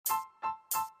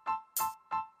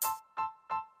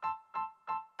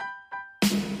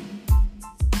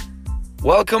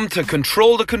Welcome to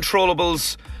Control the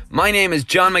Controllables. My name is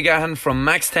John McGahan from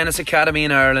Max Tennis Academy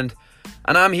in Ireland,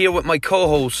 and I'm here with my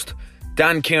co-host,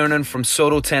 Dan Kiernan from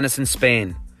Soto Tennis in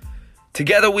Spain.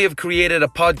 Together we have created a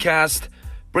podcast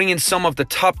bringing some of the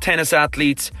top tennis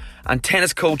athletes and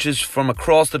tennis coaches from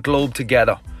across the globe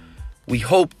together. We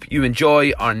hope you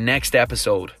enjoy our next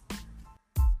episode.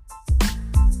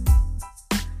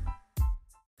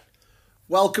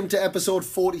 Welcome to episode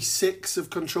 46 of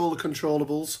Control the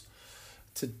Controllables.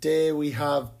 Today we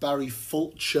have Barry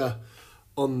Fulcher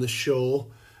on the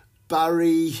show.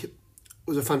 Barry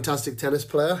was a fantastic tennis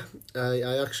player.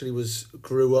 I actually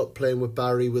grew up playing with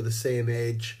Barry with the same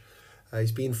age.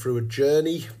 He's been through a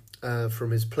journey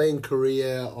from his playing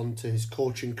career onto his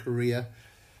coaching career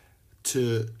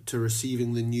to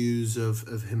receiving the news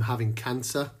of him having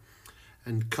cancer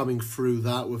and coming through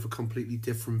that with a completely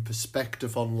different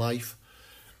perspective on life.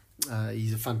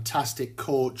 He's a fantastic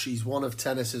coach. He's one of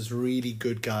tennis's really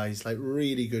good guys.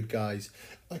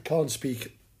 I can't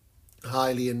speak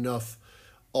highly enough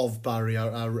of Barry.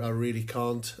 I really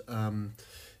can't.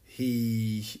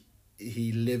 He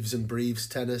lives and breathes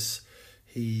tennis.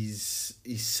 He's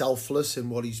selfless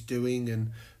in what he's doing,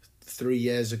 and 3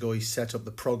 years ago he set up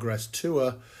the Progress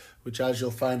Tour, which, as you'll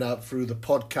find out through the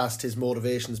podcast, his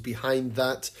motivations behind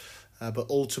that. But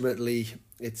ultimately,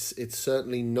 it's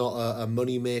certainly not a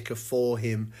money maker for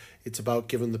him. It's about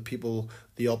giving the people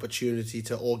the opportunity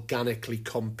to organically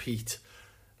compete.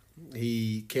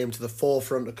 He came to the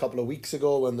forefront a couple of weeks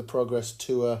ago when the Progress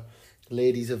Tour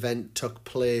ladies event took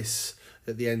place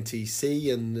at the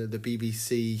NTC, and the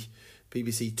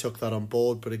BBC took that on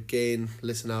board. But again,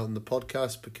 listen out in the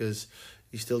podcast, because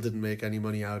he still didn't make any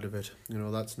money out of it. You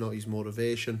know, that's not his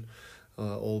motivation,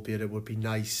 albeit it would be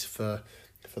nice for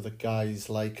the guys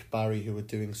like Barry who are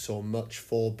doing so much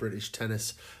for British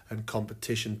tennis and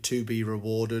competition to be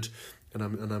rewarded, and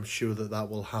I'm sure that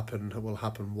will happen. It will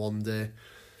happen one day.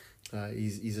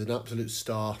 He's an absolute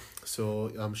star,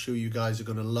 so I'm sure you guys are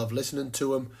going to love listening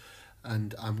to him,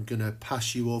 and I'm going to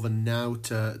pass you over now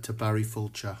to Barry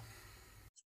Fulcher.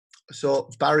 So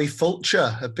Barry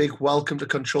Fulcher, a big welcome to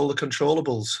Control the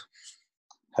Controllables.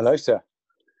 Hello, sir.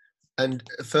 And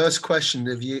first question,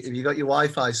 have you got your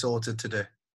Wi-Fi sorted today?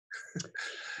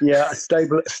 Yeah, a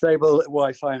stable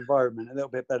Wi-Fi environment, a little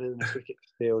bit better than a cricket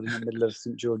field in the middle of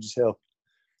St George's Hill.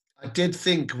 I did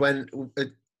think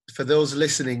for those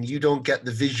listening, you don't get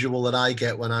the visual that I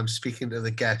get when I'm speaking to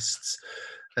the guests.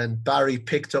 And Barry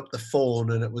picked up the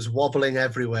phone and it was wobbling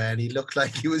everywhere, and he looked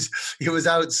like he was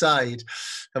outside.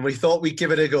 And we thought we'd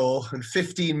give it a go. And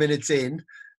 15 minutes in,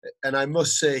 and I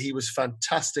must say he was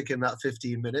fantastic in that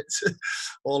 15 minutes.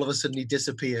 All of a sudden he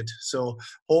disappeared. So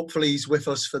hopefully he's with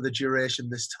us for the duration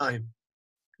this time.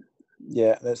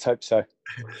 Yeah, let's hope so.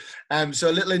 So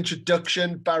a little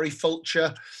introduction. Barry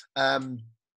Fulcher,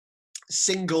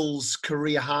 singles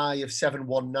career high of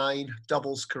 719,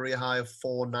 doubles career high of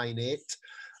 498.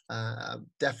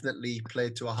 Definitely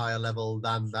played to a higher level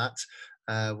than that.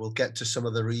 We'll get to some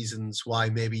of the reasons why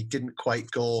maybe he didn't quite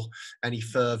go any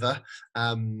further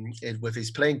with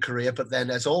his playing career, but then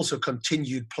has also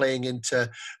continued playing into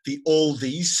the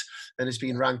oldies and has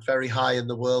been ranked very high in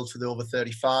the world for the over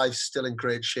 35, still in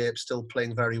great shape, still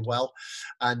playing very well,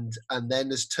 and then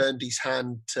has turned his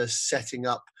hand to setting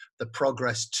up the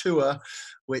Progress Tour,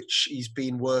 which he's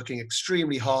been working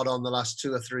extremely hard on the last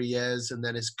 2 or 3 years, and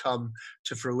then has come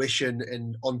to fruition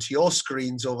onto your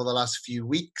screens over the last few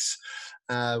weeks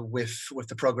with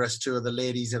the Progress Tour, the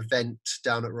ladies event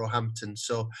down at Roehampton.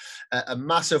 So a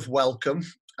massive welcome,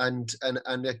 and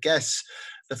I guess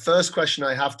the first question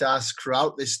I have to ask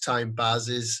throughout this time, Baz,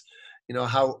 is, you know,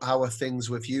 how are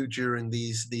things with you during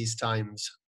these times?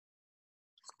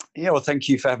 Yeah, well, thank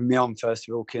you for having me on, first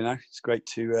of all, Kino. It's great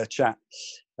to chat.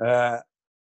 I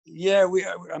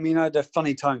had a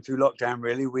funny time through lockdown,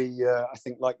 really. I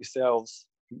think, like yourselves,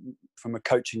 from a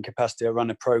coaching capacity, I run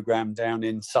a programme down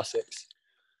in Sussex.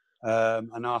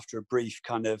 And after a brief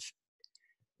kind of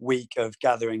week of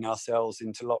gathering ourselves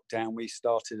into lockdown, we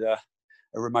started a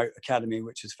remote academy,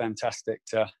 which was fantastic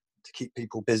to keep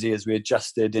people busy as we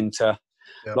adjusted into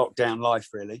lockdown life,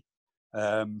 really.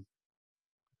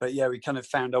 But yeah, we kind of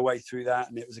found our way through that,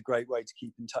 and it was a great way to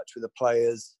keep in touch with the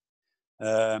players.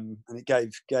 And it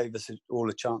gave us all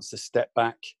a chance to step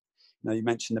back. You know, you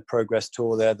mentioned the Progress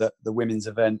Tour there, the women's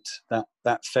event,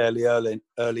 that fairly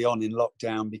early on in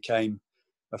lockdown became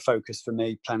a focus for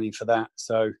me, planning for that.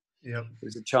 So it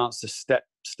was a chance to step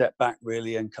back,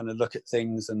 really, and kind of look at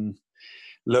things and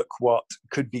look what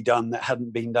could be done that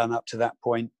hadn't been done up to that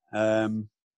point.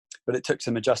 But it took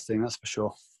some adjusting, that's for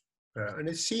sure. Yeah, and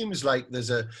it seems like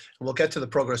and we'll get to the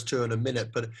Progress Tour in a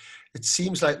minute, but it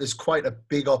seems like there's quite a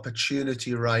big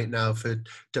opportunity right now for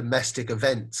domestic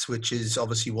events, which is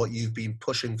obviously what you've been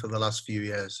pushing for the last few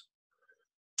years.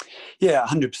 Yeah,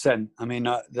 100%. I mean,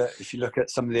 if you look at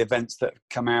some of the events that have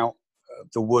come out,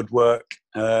 the woodwork,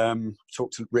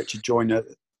 talked to Richard Joyner,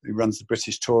 who runs the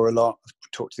British Tour a lot.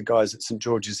 I've talked to the guys at St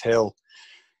George's Hill.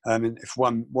 And if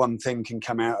one thing can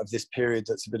come out of this period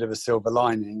that's a bit of a silver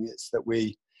lining, it's that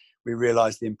we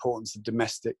realise the importance of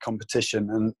domestic competition,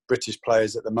 and British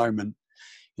players at the moment,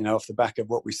 off the back of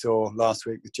what we saw last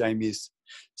week with Jamie's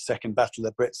second Battle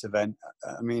of the Brits event.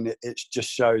 I mean, it just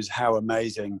shows how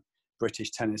amazing British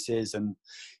tennis is, and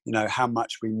how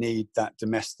much we need that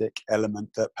domestic element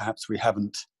that perhaps we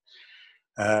haven't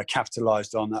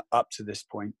capitalised on up to this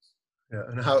point. Yeah,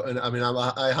 and I mean,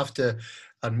 I have to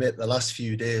admit, the last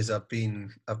few days I've been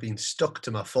stuck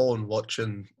to my phone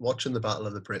watching the Battle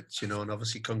of the Brits, and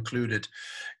obviously concluded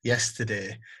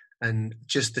yesterday. And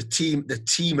just the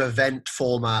team event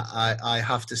format, I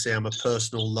have to say I'm a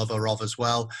personal lover of as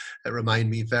well. It reminded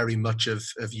me very much of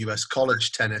US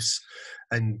college tennis,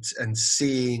 and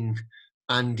seeing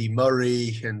Andy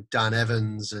Murray and Dan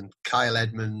Evans and Kyle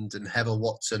Edmund and Heather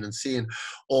Watson, and seeing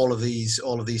all of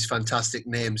these fantastic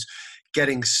names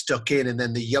getting stuck in, and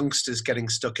then the youngsters getting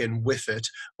stuck in with it.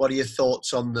 What are your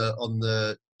thoughts on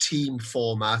the team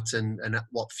format and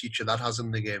what future that has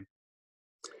in the game?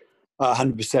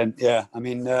 100%, yeah. I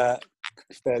mean,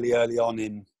 fairly early on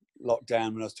in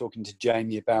lockdown, when I was talking to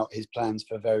Jamie about his plans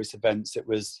for various events, it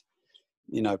was,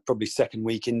 probably second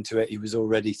week into it, he was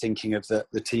already thinking of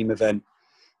the team event.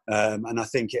 And I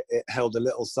think it held a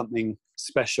little something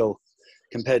special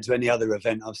compared to any other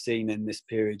event I've seen in this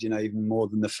period, even more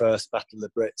than the first Battle of the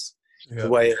Brits. Yeah. The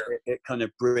way it kind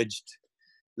of bridged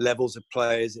levels of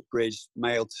players, it bridged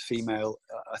male to female.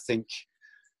 I think,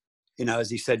 as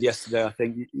he said yesterday, I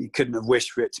think you couldn't have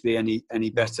wished for it to be any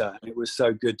better. It was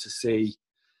so good to see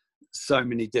so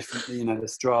many different, the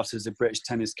stratas of British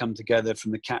tennis come together,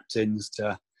 from the captains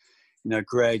to,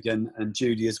 Greg and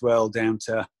Judy as well, down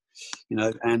to,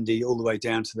 Andy, all the way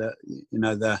down to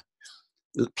the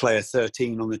player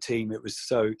 13 on the team. It was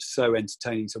so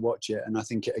entertaining to watch it, and I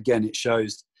think it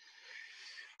shows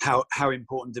how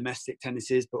important domestic tennis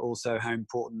is, but also how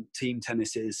important team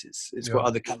tennis is. It's what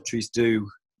other countries do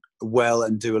well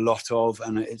and do a lot of,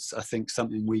 and it's, I think,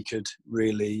 something we could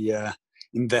really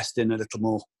invest in a little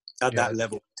more at that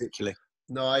level particularly.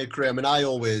 No, I agree. I mean,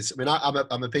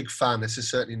 I'm a big fan. This is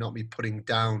certainly not me putting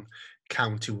down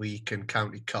County Week and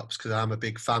County Cups, because I'm a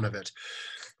big fan of it.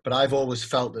 But I've always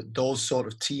felt that those sort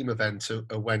of team events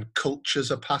are when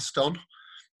cultures are passed on,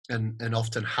 and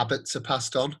often habits are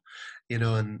passed on,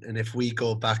 and if we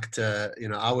go back to,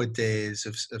 our days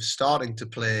of starting to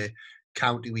play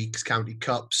County Weeks, County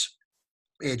Cups,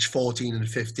 age 14 and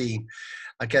 15,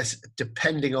 I guess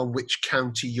depending on which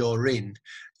county you're in,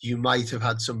 you might have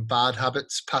had some bad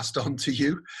habits passed on to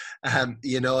you, and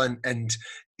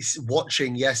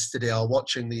watching yesterday, or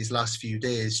watching these last few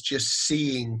days, just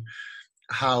seeing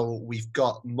how we've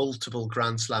got multiple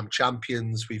Grand Slam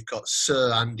champions, we've got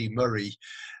Sir Andy Murray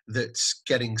that's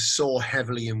getting so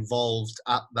heavily involved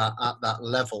at that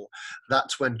level.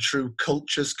 That's when true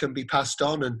cultures can be passed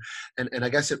on. And I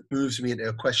guess it moves me into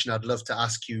a question I'd love to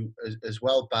ask you as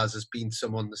well, Baz, as being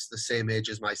someone that's the same age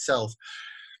as myself.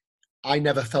 I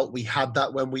never felt we had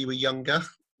that when we were younger.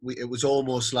 It was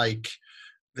almost like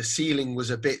the ceiling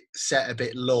was set a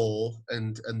bit low,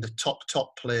 and the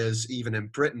top players, even in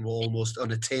Britain, were almost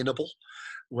unattainable.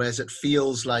 Whereas it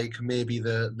feels like maybe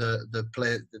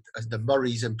the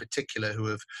Murrays in particular,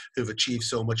 who've achieved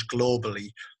so much globally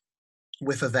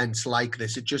with events like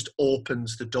this, it just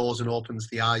opens the doors and opens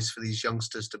the eyes for these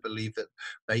youngsters to believe that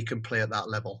they can play at that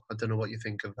level. I don't know what you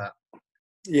think of that.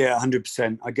 Yeah,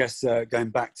 100%. I guess going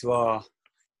back to our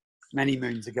many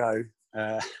moons ago,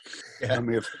 when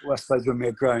we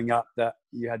were growing up, that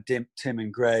you had Tim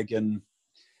and Greg, and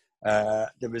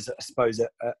there was, I suppose,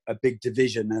 a big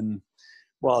division. And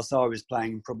whilst I was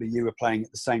playing, probably you were playing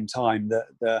at the same time,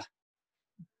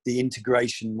 the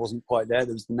integration wasn't quite there.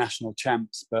 There was the national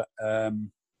champs, but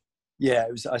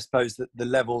it was, I suppose, that the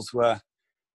levels were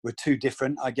too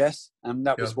different, I guess, and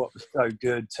that was what was so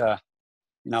good.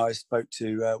 I spoke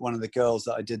to one of the girls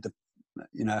that I did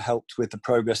helped with the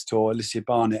Progress Tour, Alicia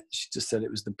Barnett. She just said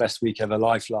it was the best week of her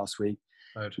life last week.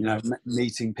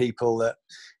 Meeting people,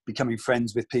 becoming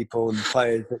friends with people and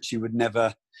players that she would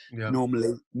never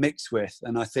normally mix with.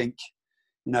 And I think,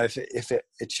 if it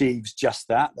achieves just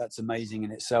that, that's amazing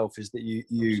in itself, is that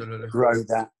you grow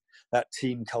that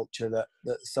team culture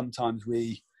that sometimes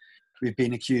we we've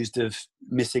been accused of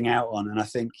missing out on. And I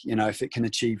think, if it can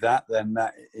achieve that, then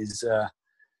that is,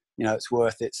 it's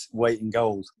worth its weight in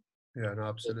gold. Yeah, no,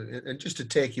 absolutely. And just to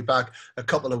take you back a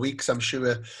couple of weeks, I'm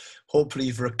sure, hopefully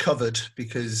you've recovered,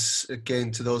 because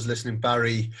again, to those listening,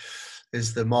 Barry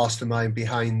is the mastermind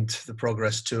behind the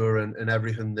Progress Tour and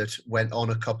everything that went on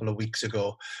a couple of weeks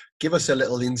ago. Give us a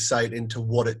little insight into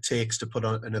what it takes to put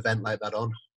on an event like that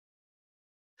on.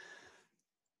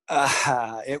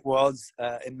 It was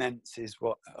immense, is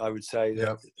what I would say.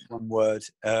 Yeah. One word.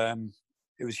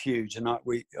 It was huge, and I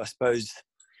suppose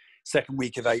second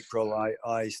week of April,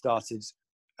 I started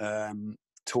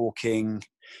talking.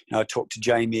 I talked to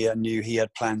Jamie. I knew he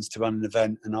had plans to run an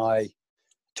event, and I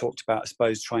talked about, I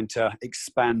suppose, trying to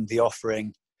expand the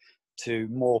offering to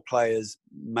more players,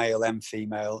 male and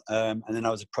female. And then I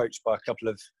was approached by a couple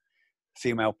of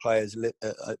female players,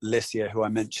 Alicia, who I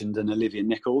mentioned, and Olivia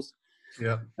Nichols.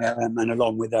 Yeah. And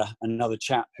along with another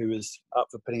chap who was up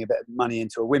for putting a bit of money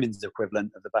into a women's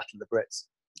equivalent of the Battle of the Brits.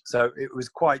 So it was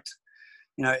quite,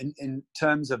 in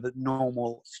terms of the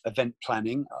normal event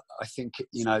planning, I think,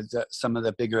 that some of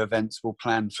the bigger events will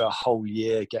plan for a whole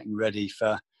year, getting ready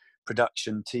for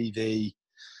production, TV,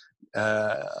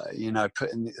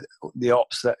 putting the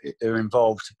ops that are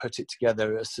involved to put it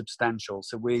together are substantial.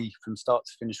 So we, from start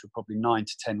to finish, were probably 9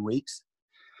 to 10 weeks.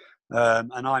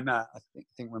 And I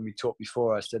think when we talked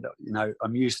before, I said,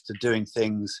 I'm used to doing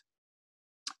things,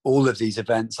 all of these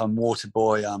events. I'm water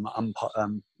boy, I'm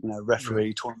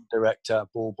referee, tournament director,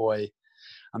 ball boy.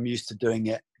 I'm used to doing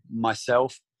it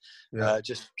myself,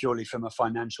 just purely from a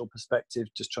financial perspective,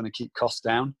 just trying to keep costs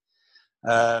down.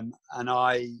 And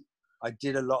I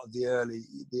did a lot of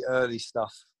the early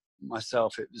stuff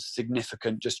myself. It was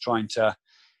significant, just trying to,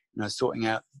 sorting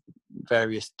out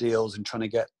various deals and trying to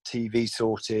get TV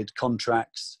sorted,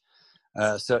 contracts,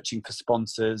 searching for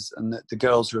sponsors, and the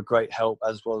girls were a great help,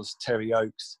 as was Terry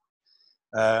Oakes.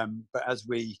 But as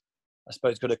we, I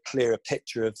suppose, got a clearer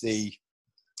picture of the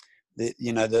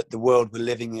world we're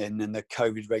living in and the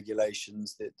COVID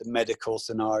regulations, the medical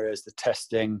scenarios, the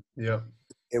testing,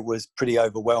 it was pretty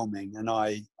overwhelming. And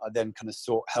I then kind of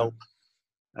sought help.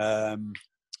 And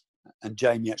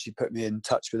Jamie actually put me in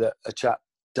touch with a chap,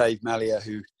 Dave Mallier,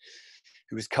 who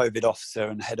was COVID officer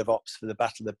and head of ops for the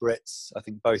Battle of the Brits. I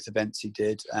think both events he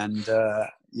did. And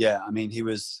he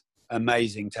was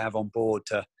amazing to have on board.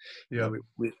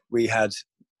 We had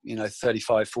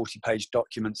 35, 40 page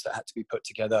documents that had to be put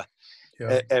together.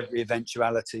 Every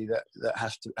eventuality that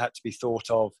had to be thought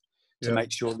of to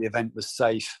make sure the event was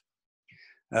safe.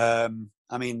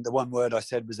 The one word I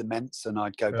said was immense, and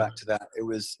I'd go back to that. It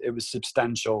was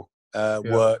substantial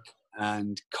work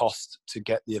and cost to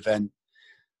get the event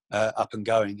up and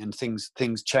going, and things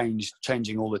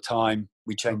changing all the time.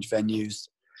 We changed venues,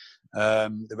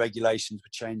 the regulations were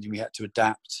changing, we had to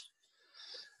adapt.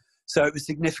 So it was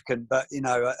significant, but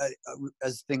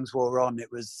as things wore on,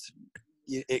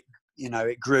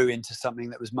 it grew into something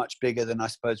that was much bigger than I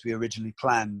suppose we originally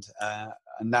planned,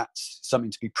 and that's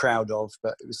something to be proud of.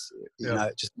 But it was,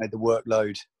 it just made the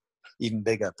workload even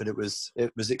bigger. But it was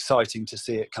exciting to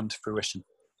see it come to fruition.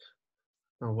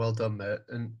 Oh, well done, mate.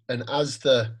 And as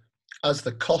the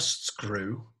costs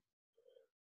grew,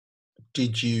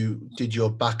 did your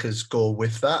backers go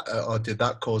with that, or did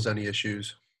that cause any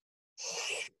issues?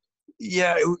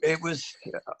 Yeah, it was.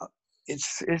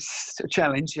 It's a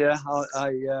challenge. Yeah,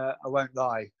 I won't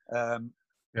lie. I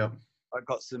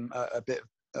got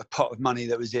a pot of money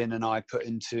that was in, and I put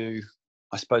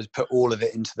all of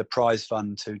it into the prize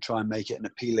fund to try and make it an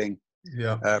appealing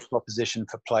proposition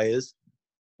for players.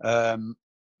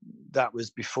 That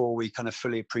was before we kind of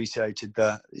fully appreciated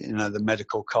the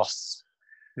medical costs,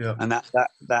 and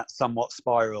that somewhat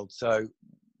spiraled. So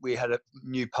we had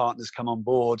new partners come on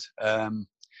board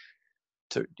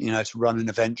to run an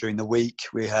event during the week.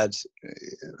 We had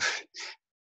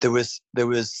there was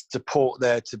support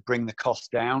there to bring the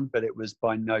cost down, but it was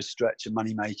by no stretch a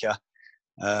moneymaker,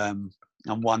 and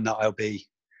one that I'll be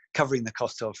covering the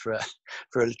cost of for a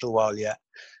little while yet.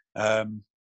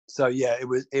 So yeah,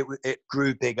 it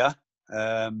grew bigger,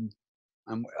 and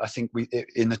I think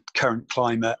in the current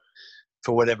climate,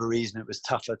 for whatever reason, it was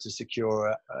tougher to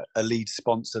secure a lead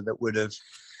sponsor that would have,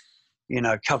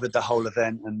 covered the whole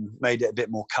event and made it a bit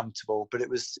more comfortable. But it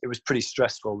was pretty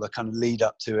stressful, the kind of lead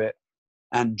up to it,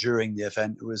 and during the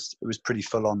event, it was pretty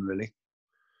full on, really.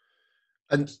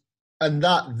 And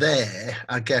that there,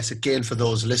 I guess, again for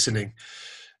those listening,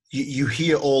 you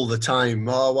hear all the time,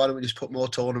 oh, why don't we just put more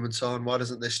tournaments on? Why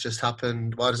doesn't this just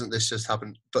happen? Why doesn't this just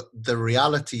happen? But the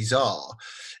realities are,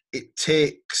 it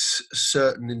takes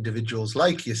certain individuals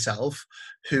like yourself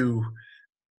who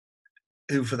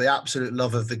who, for the absolute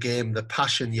love of the game, the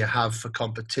passion you have for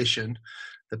competition,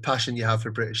 the passion you have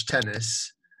for British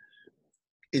tennis,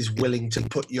 is willing to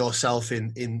put yourself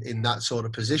in that sort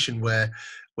of position where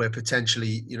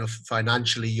potentially, you know,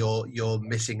 financially you're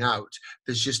missing out.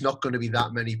 There's just not going to be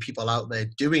that many people out there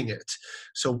doing it.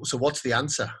 So what's the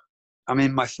answer? I'm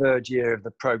in my third year of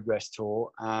the Progress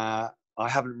Tour. I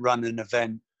haven't run an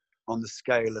event on the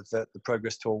scale of the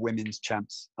Progress Tour Women's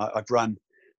Champs. I've run,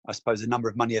 I suppose, a number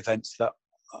of money events that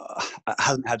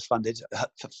hasn't had funding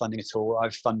at all.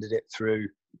 I've funded it through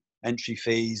entry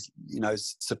fees, you know,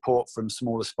 support from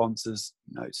smaller sponsors.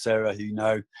 You know, Sarah, who you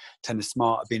know, Tennis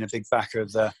Smart, have been a big backer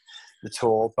of the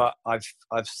tour. But I've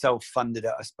self-funded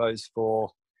it, I suppose, for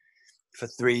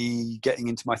getting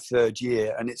into my third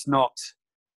year, and it's not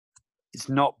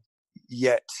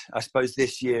yet. I suppose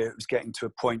this year it was getting to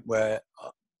a point where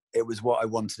it was what I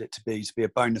wanted it to be a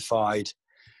bona fide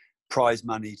prize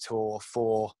money tour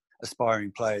for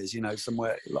aspiring players. You know,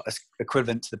 somewhere like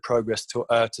equivalent to the Progress Tour,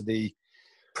 to the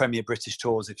Premier British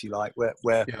Tours, if you like,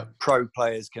 where pro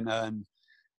players can earn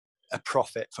a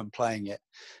profit from playing it.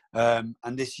 And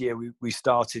this year we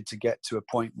started to get to a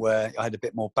point where I had a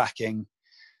bit more backing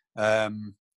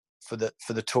for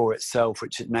the tour itself,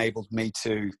 which enabled me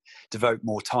to devote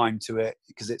more time to it,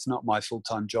 because it's not my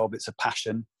full-time job, it's a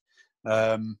passion.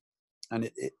 And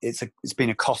it's been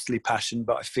a costly passion,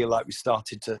 but I feel like we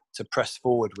started to press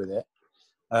forward with it.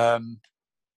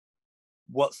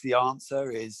 What's the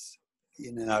answer is,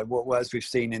 you know, what as we've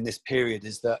seen in this period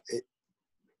is that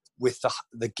with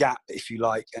the gap, if you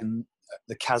like, and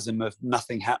the chasm of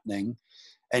nothing happening,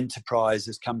 enterprise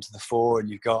has come to the fore, and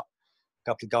you've got a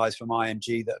couple of guys from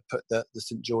IMG that put the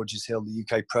St George's Hill, the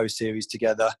UK Pro Series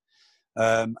together.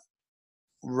 I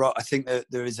think that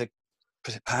there is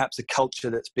perhaps a culture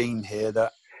that's been here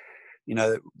that, you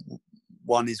know,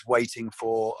 one is waiting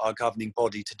for our governing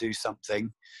body to do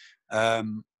something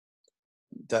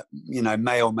that, you know,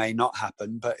 may or may not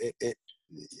happen, but it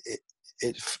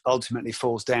ultimately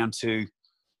falls down to,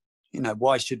 you know,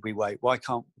 why should we wait? Why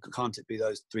can't it be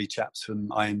those three chaps from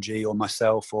IMG or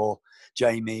myself or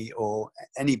Jamie or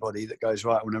anybody that goes,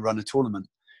 right, I want to run a tournament?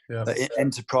 Yeah. That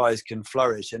enterprise can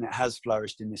flourish, and it has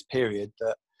flourished in this period,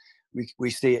 that we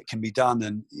see it can be done.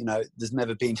 And, you know, there's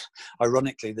never been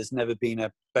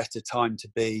a better time to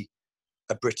be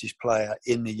a British player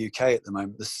in the UK at the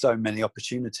moment. There's so many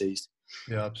opportunities.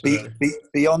 Yeah, absolutely.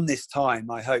 Beyond this time,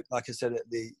 I hope, like I said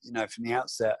from the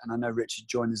outset, and I know Richard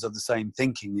Joyner's of the same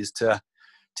thinking, is to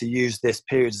use this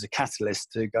period as a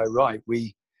catalyst to go, right,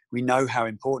 we know how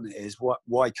important it is.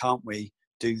 Why can't we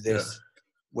do this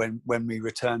when we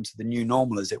return to the new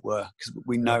normal, as it were? Because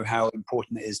we know how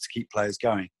important it is to keep players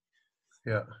going.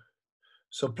 Yeah.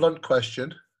 So, blunt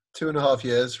question: 2.5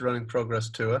 years running Progress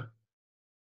Tour.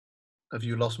 Have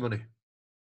you lost money?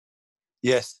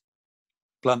 Yes.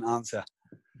 Blunt answer.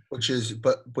 Which is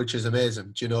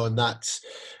amazing, do you know? And that's,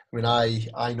 I mean,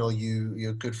 I know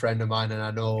you're a good friend of mine, and I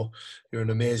know you're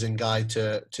an amazing guy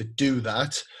to do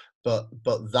that. But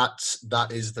that's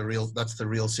the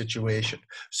real situation.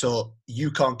 So you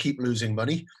can't keep losing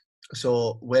money.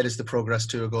 So where does the Progress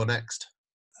Tour go next?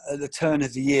 At the turn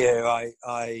of the year,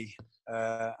 I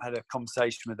had a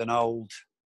conversation with an old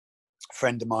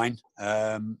friend of mine.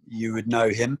 You would know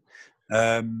him,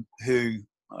 who,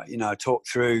 you know, talked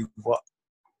through what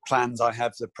plans I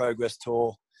have for the Progress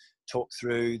Tour, talked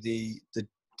through the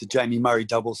Jamie Murray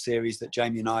double series that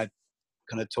Jamie and I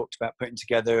kind of talked about putting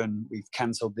together, and we've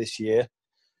cancelled this year.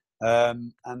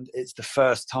 And it's the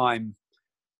first time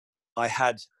I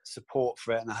had support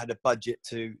for it, and I had a budget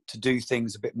to do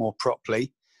things a bit more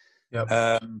properly. Yep.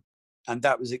 And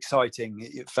that was exciting.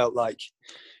 It felt like,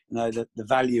 you know, the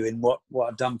value in what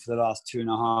I've done for the last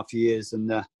 2.5 years, and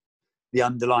the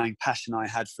underlying passion I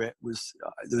had for it was,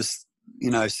 there was,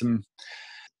 you know, some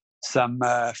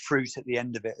fruit at the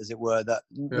end of it, as it were. That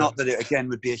not that it again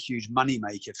would be a huge money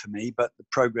maker for me, but the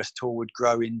Progress Tour would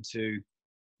grow into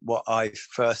what I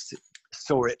first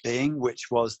saw it being, which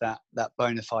was that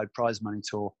bona fide prize money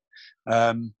tour.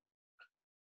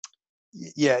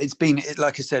 It's been,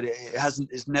 like I said,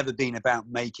 it's never been about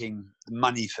making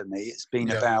money for me. It's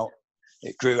been about,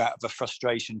 it grew out of a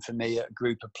frustration for me at a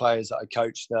group of players that I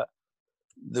coached, that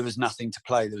there was nothing to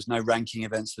play. There was no ranking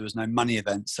events. There was no money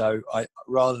events. So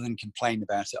rather than complain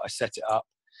about it, I set it up,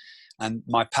 and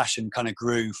my passion kind of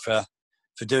grew for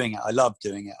doing it. I loved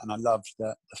doing it, and I loved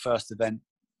the first event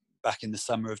back in the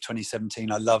summer of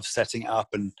 2017. I loved setting it up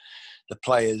and the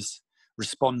players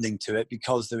responding to it,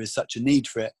 because there is such a need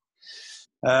for it.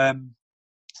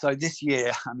 So this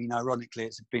year, I mean, ironically,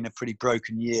 it's been a pretty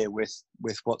broken year with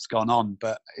what's gone on,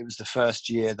 but it was the first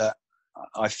year that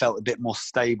I felt a bit more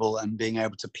stable and being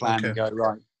able to plan and go,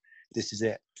 right, this is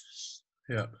it.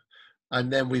 Yeah.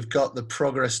 And then we've got the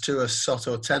Progress Tour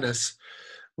Soto Tennis,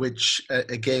 which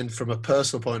again, from a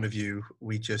personal point of view,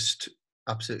 we just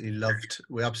absolutely loved.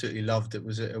 We absolutely loved. It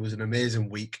was an amazing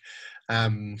week.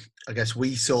 I guess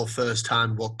we saw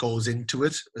firsthand what goes into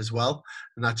it as well,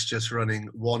 and that's just running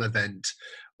one event.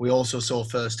 We also saw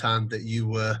firsthand that you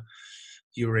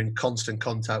were in constant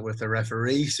contact with the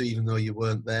referee. So even though you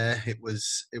weren't there, it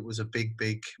was a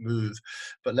big move.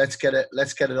 But let's get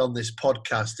it on this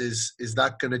podcast. Is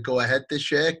that going to go ahead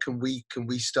this year? Can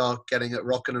we start getting it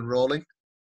rocking and rolling?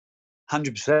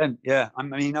 100%. Yeah. I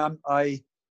mean, I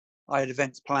had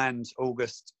events planned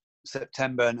August,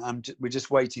 September, and we're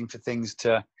just waiting for things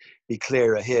to be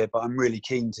clearer here. But I'm really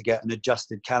keen to get an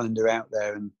adjusted calendar out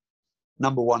there, and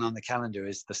number one on the calendar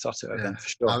is the Soto event for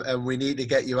sure. And we need to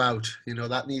get you out.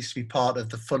 That needs to be part of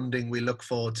the funding. We look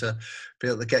forward to be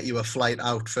able to get you a flight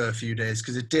out for a few days,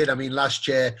 because it did. I mean, last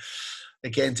year,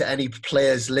 again, to any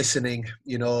players listening,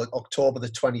 October the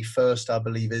 21st, I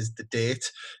believe, is the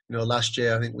date. Last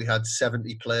year, I think we had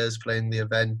 70 players playing the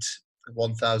event,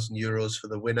 €1,000 for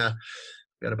the winner.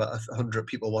 We had about 100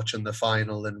 people watching the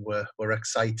final, and we're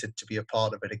excited to be a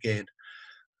part of it again.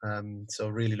 So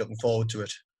really looking forward to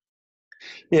it.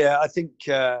 Yeah, I think,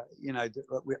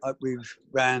 we've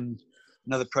ran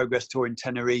another Progress Tour in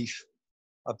Tenerife.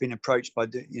 I've been approached for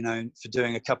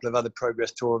doing a couple of other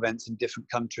Progress Tour events in different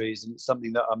countries. And it's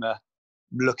something that I'm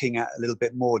looking at a little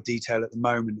bit more detail at the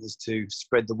moment, is to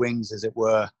spread the wings, as it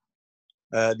were.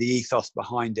 The ethos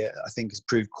behind it, I think, has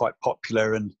proved quite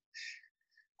popular, and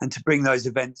to bring those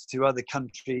events to other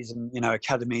countries and,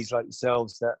 academies like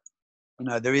yourselves that,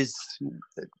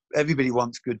 everybody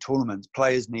wants good tournaments.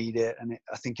 Players need it, and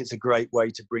I think it's a great way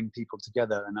to bring people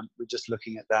together. And we're just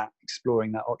looking at that,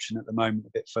 exploring that option at the moment,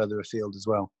 a bit further afield as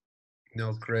well.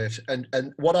 No, great. And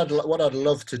what I'd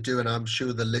love to do, and I'm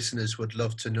sure the listeners would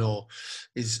love to know,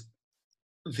 is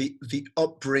the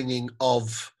upbringing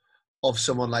of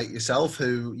someone like yourself,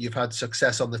 who you've had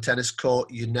success on the tennis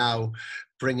court. You're now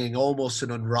bringing almost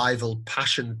an unrivaled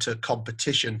passion to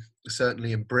competition,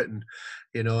 certainly in Britain,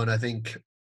 and I think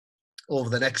over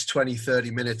the next 20,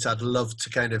 30 minutes, I'd love to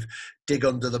kind of dig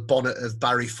under the bonnet of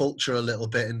Barry Fulcher a little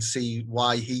bit and see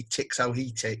why he ticks how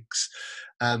he ticks.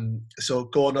 So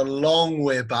going a long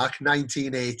way back,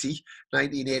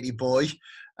 1980 boy,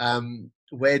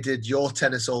 where did your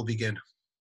tennis all begin?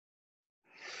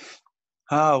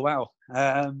 Oh, wow.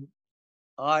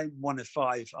 I'm one of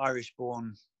 5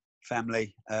 Irish-born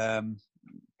family,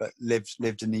 but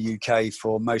lived in the UK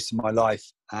for most of my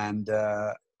life. And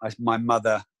my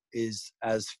mother is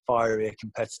as fiery a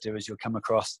competitor as you'll come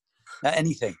across at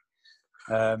anything.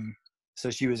 So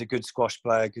she was a good squash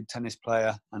player, good tennis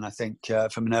player. And I think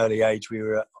from an early age, we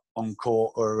were on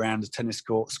court or around a tennis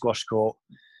court, squash court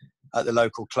at the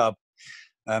local club.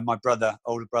 My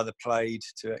older brother played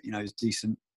to,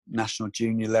 decent national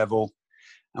junior level.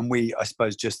 And we, I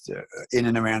suppose, just in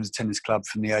and around a tennis club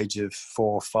from the age of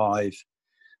 4 or 5.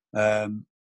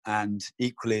 And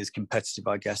equally as competitive,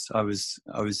 I guess. I was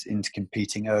into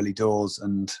competing early doors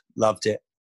and loved it.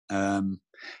 And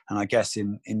I guess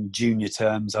in junior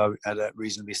terms, I had a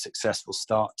reasonably successful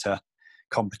start to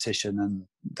competition, and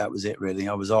that was it really.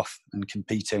 I was off and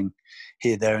competing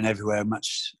here, there, and everywhere.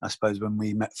 Much, I suppose, when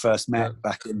we first met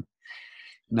back in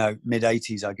mid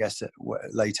 80s, I guess,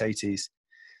 late 80s.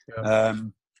 Yeah.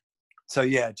 So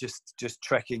yeah, just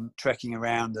trekking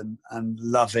around and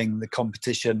loving the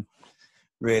competition,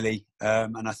 really.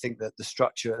 And I think that the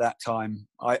structure at that time,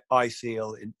 I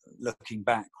feel, looking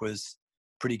back, was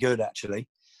pretty good actually.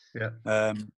 Yeah.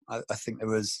 I think there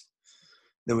was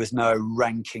no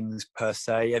rankings per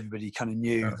se. Everybody kind of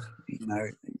knew,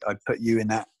 I'd put you in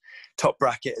that top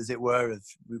bracket, as it were.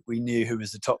 We knew who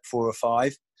was the top 4 or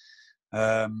 5.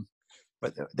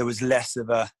 But there was less of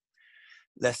a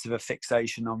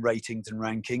fixation on ratings and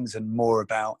rankings, and more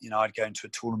about, I'd go into a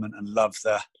tournament and love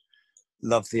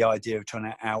the idea of trying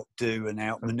to outdo and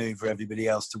outmaneuver everybody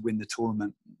else to win the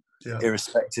tournament,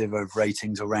 irrespective of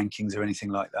ratings or rankings or anything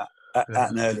like that.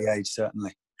 At an early age,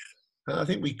 certainly. I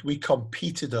think we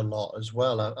competed a lot as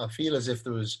well. I feel as if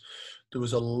there was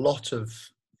a lot of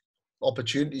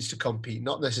opportunities to compete,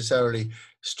 not necessarily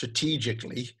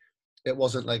strategically. It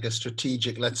wasn't like a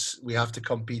strategic, we have to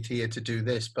compete here to do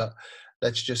this, but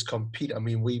let's just compete. I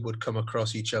mean, we would come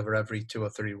across each other every 2 or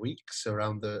 3 weeks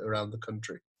around the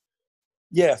country.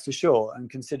 Yeah, for sure. And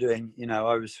considering, I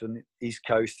was from the East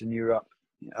Coast and you were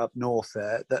up north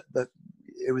there, that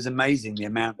it was amazing the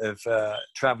amount of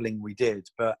traveling we did.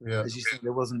 But as you said,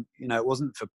 it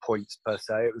wasn't for points per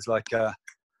se. It was like I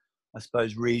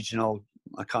suppose regional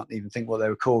I can't even think what they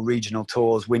were called, regional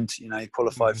tours, winter, you know, you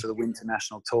qualified for the winter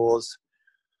national tours,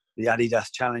 the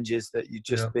Adidas challenges, that you'd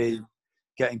just be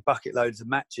getting bucket loads of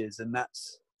matches. And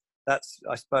that's,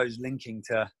 I suppose, linking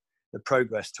to the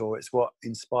Progress Tour. It's what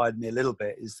inspired me a little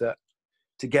bit, is that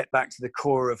to get back to the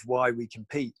core of why we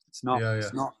compete. It's not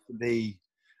to be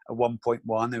a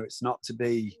 1.1, or it's not to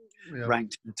be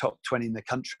ranked in the top 20 in the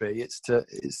country. It's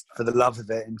for the love of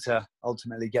it and to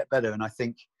ultimately get better. And I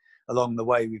think along the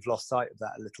way we've lost sight of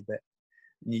that a little bit.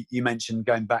 You mentioned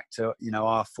going back to, you know,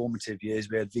 our formative years.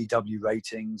 We had VW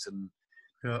ratings, and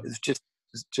it's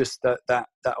just that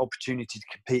opportunity to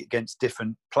compete against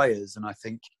different players. And I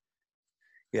think,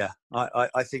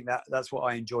 I think that's what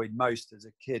I enjoyed most as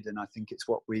a kid, and I think it's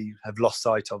what we have lost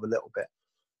sight of a little bit.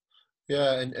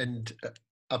 Yeah, and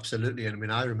absolutely. I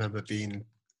mean, I remember being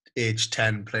age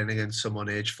 10 playing against someone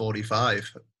age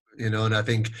 45. You know, and I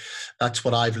think that's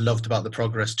what I've loved about the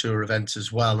Progress Tour events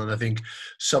as well. And I think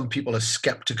some people are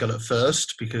skeptical at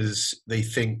first because they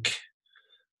think,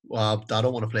 well, I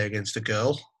don't want to play against a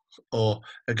girl. Or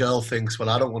a girl thinks, well,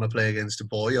 I don't want to play against a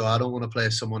boy, or I don't want to play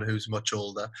someone who's much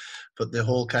older. But the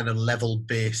whole kind of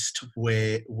level-based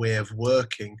way of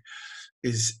working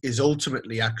is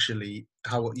ultimately actually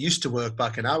how it used to work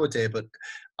back in our day. But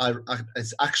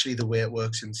it's actually the way it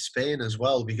works in Spain as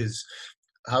well, because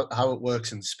how it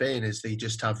works in Spain is they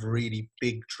just have really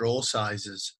big draw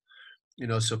sizes, you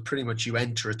know, so pretty much you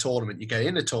enter a tournament, you get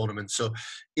in a tournament. So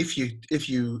if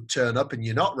you turn up and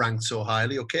you're not ranked so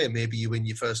highly, okay, maybe you win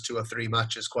your first 2 or 3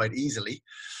 matches quite easily,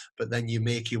 but then you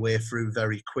make your way through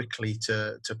very quickly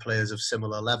to players of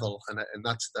similar level. And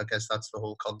that's, I guess that's the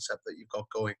whole concept that you've got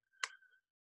going.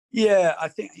 Yeah, I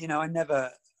think, you know,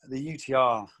 the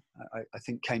UTR, I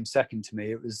think, came second to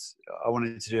me. I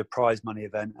wanted to do a prize money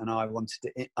event, and I wanted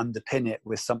to underpin it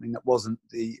with something that wasn't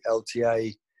the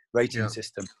LTA rating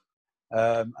system.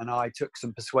 And I took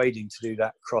some persuading to do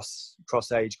that cross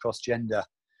age, cross gender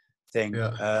thing.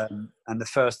 And the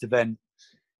first event,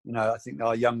 you know, I think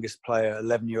our youngest player,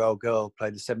 11-year-old girl,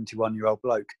 played a 71-year-old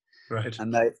bloke. Right.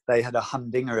 And they had a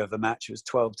humdinger of a match. It was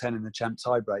 12-10 in the champ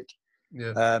tiebreak.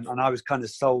 And I was kind of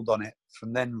sold on it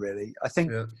from then, really. I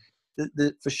think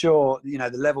for sure, you know,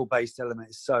 the level-based element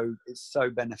is so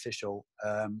beneficial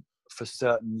for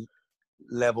certain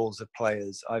levels of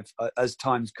players. As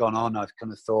time's gone on, I've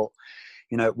kind of thought,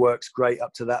 you know, it works great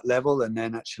up to that level, and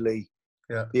then actually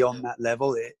beyond that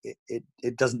level,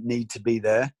 it doesn't need to be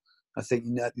there. I think,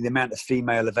 you know, the amount of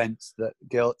female events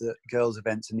girls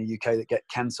events in the UK that get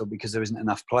cancelled because there isn't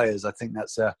enough players, I think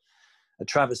that's a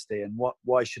travesty. And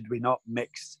why should we not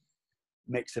mix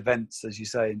events, as you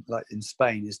say, like in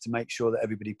Spain, is to make sure that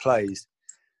everybody plays.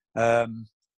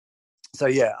 So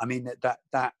yeah, I mean,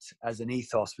 that as an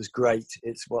ethos was great.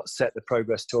 It's what set the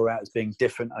Progress Tour out as being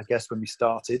different, I guess, when we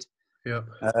started.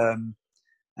 And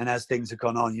as things have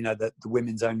gone on, you know, the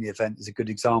women's only event is a good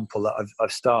example that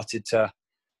I've started to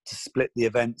split the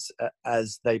events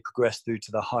as they progress through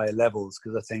to the higher levels,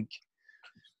 because I think,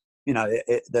 you know,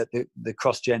 the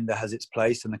cross gender has its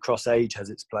place and the cross age has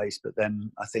its place, but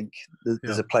then I think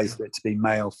there's a place for it to be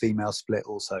male female split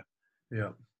also. Yeah.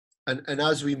 And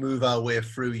as we move our way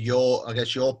through your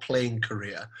playing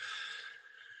career,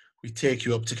 we take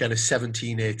you up to kind of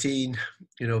 17, 18,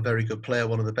 you know, very good player,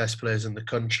 one of the best players in the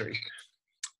country.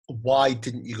 Why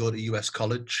didn't you go to US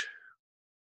college?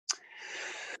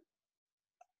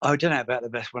 I don't know about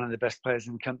one of the best players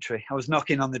in the country. I was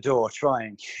knocking on the door,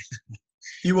 trying.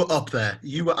 You were up there.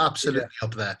 You were absolutely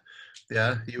up there.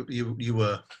 Yeah, you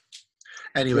were.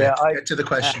 Anyway, get to the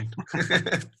question.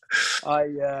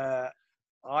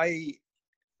 I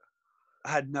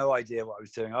had no idea what I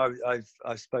was doing.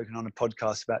 I've spoken on a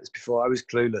podcast about this before. I was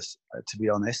clueless, to be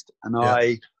honest, and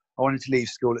I wanted to leave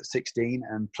school at 16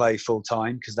 and play full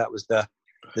time, because that was the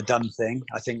done thing.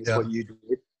 I think it's what you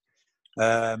did.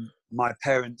 My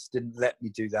parents didn't let me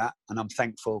do that, and I'm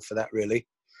thankful for that, really.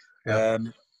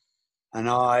 And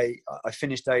I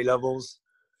finished A levels.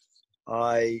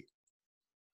 I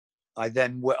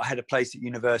then I had a place at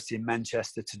university in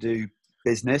Manchester to do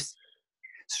business,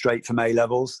 straight from A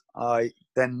levels. I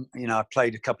then, you know, I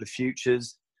played a couple of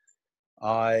futures.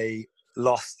 I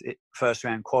lost it first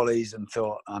round qualies and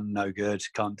thought, I'm no good,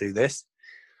 can't do this.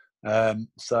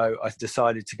 So I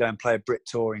decided to go and play a Brit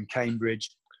Tour in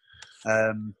Cambridge.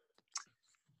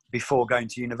 Before going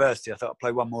to university, I thought I'd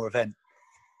play one more event.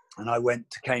 And I went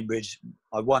to Cambridge.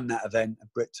 I won that event, a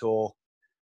Brit Tour,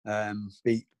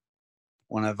 beat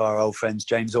one of our old friends,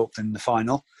 James Auckland, in the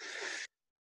final.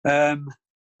 And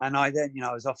I then, you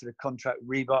know, I was offered a contract with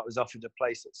Reebok, was offered a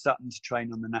place at Sutton to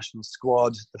train on the national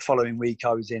squad. The following week,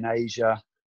 I was in Asia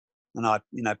and I,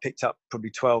 picked up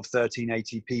probably 12, 13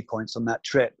 ATP points on that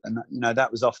trip. And,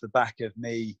 that was off the back of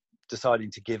me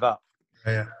deciding to give up.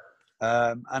 Yeah.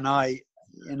 And I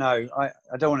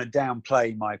don't want to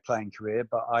downplay my playing career,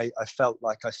 but I felt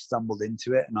like I stumbled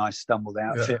into it and I stumbled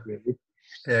out of it, really.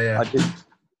 Yeah. I did,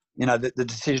 the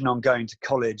decision on going to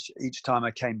college, each time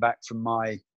I came back from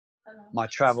my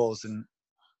travels and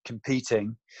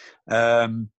competing,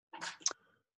 I'd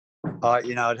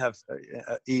have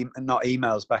not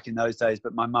emails back in those days,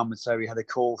 but my mum would say we had a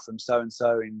call from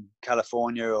so-and-so in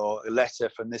California, or a letter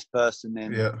from this person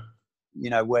in,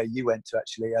 where you went to,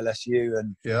 actually, LSU.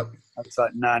 And I was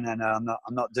like, no, I'm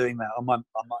not doing that. I'm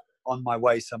on my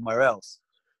way somewhere else.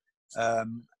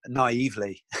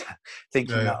 Naively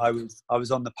thinking that I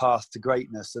was on the path to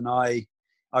greatness, and I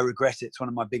regret it. It's one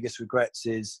of my biggest regrets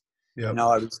is,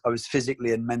 I was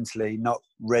physically and mentally not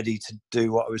ready to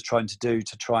do what I was trying to do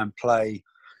to try and play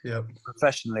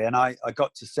professionally. And I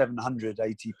got to 700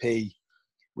 ATP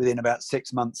within about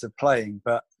 6 months of playing,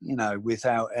 but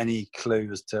without any clue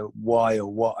as to why or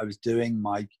what I was doing.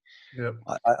 I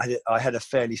had a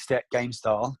fairly set game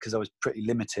style because I was pretty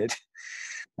limited.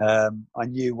 I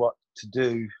knew what to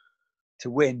do to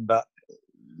win, but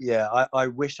I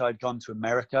wish I'd gone to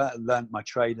America and learned my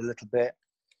trade a little bit,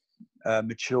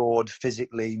 matured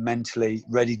physically, mentally,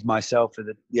 readied myself at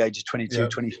the age of 22,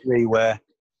 23, where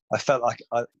I felt like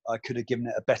I could have given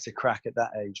it a better crack at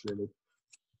that age, really.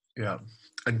 Yeah.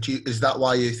 And is that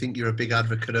why you think you're a big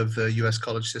advocate of the US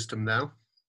college system now?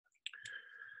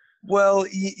 Well,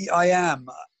 I am.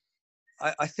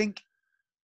 I think,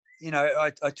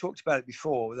 I talked about it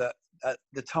before, that at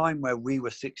the time where we were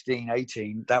 16,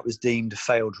 18, that was deemed a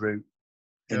failed route,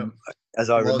 as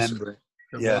I remember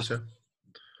it.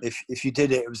 If you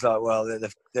did it, it was like, well,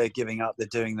 they're giving up, they're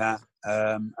doing that.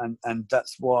 And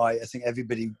that's why I think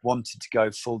everybody wanted to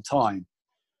go full time.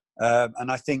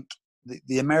 And I think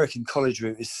the American college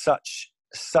route is such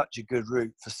a good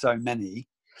route for so many.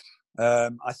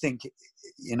 I think,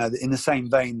 in the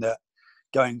same vein that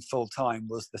going full time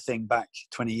was the thing back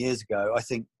 20 years ago, I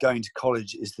think going to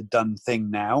college is the done thing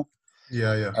now.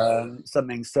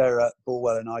 Something Sarah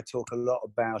Bulwell and I talk a lot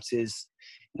about is,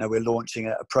 we're launching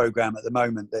a program at the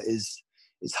moment that is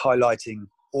highlighting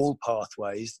all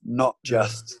pathways, not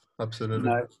just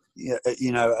absolutely.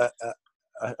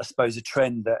 I suppose a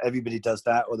trend that everybody does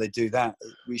that or they do that.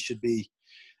 We should be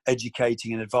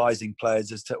educating and advising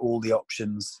players as to all the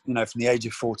options. From the age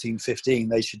of 14, 15,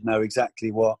 they should know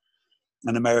exactly what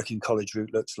an American college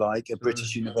route looks like, a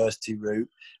British university route,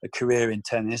 a career in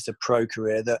tennis, a pro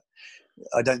career. That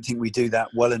I don't think we do that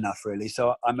well enough, really.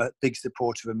 So I'm a big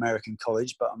supporter of American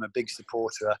college, but I'm a bigger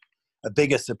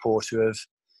supporter of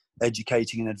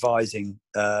educating and advising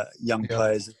young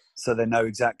players so they know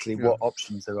exactly what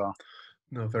options there are.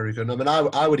 No, very good. I mean,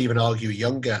 I would even argue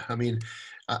younger. I mean,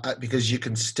 because you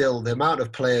can still, the amount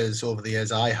of players over the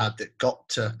years I had that got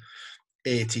to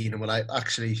 18 and were like,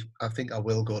 actually, I think I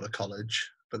will go to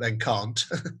college, but then can't,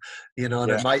 and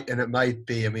it might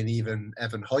be, I mean, even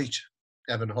Evan Hoyt,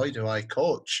 who I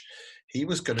coach, he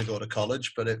was going to go to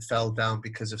college, but it fell down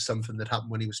because of something that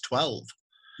happened when he was 12.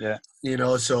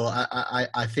 So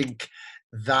I think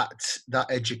that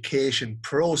education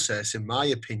process, in my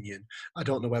opinion, I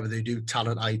don't know whether they do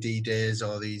talent ID days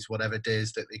or these whatever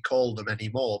days that they call them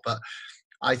anymore, but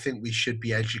I think we should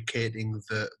be educating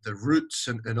the roots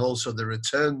and also the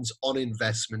returns on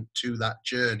investment to that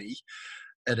journey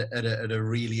at a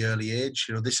really early age.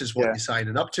 This is what you're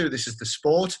signing up to. This is the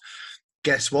sport.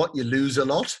 Guess what? You lose a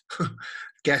lot.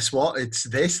 Guess what? It's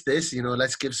this,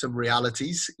 let's give some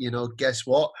realities. Guess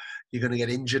what? You're going to get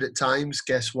injured at times.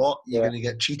 Guess what? You're going to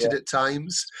get cheated at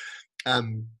times.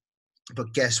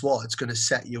 But guess what? It's going to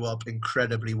set you up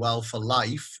incredibly well for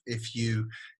life if you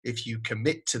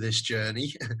commit to this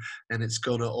journey, and it's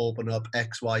going to open up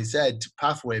XYZ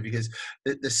pathway. Because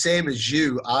the same as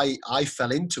you, I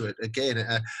fell into it again.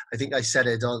 I think I said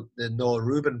it on the Noah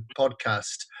Rubin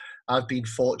podcast. I've been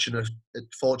fortunate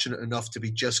enough to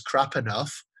be just crap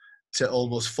enough to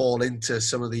almost fall into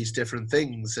some of these different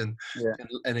things, and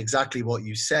exactly what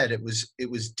you said. It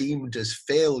was deemed as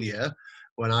failure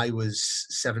when I was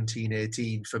 17,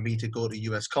 18 for me to go to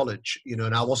US college,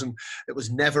 and it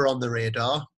was never on the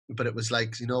radar, but it was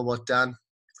like, you know what, Dan,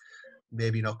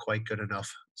 maybe not quite good enough.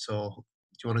 So do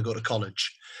you want to go to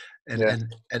college?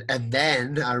 And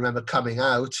then I remember coming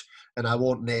out, and I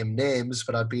won't name names,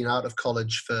 but I'd been out of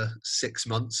college for 6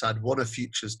 months. I'd won a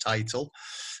futures title,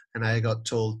 and I got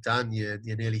told, Dan, you're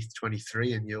nearly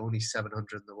 23 and you're only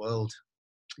 700 in the world.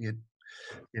 I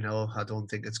don't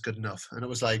think it's good enough. And it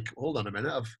was like, hold on a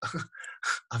minute,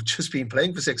 I've just been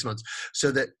playing for 6 months. So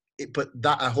that but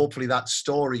that hopefully that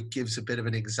story gives a bit of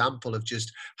an example of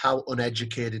just how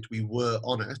uneducated we were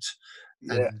on it.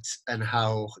 Yeah. And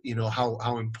how, you know,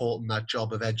 how important that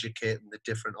job of educating the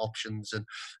different options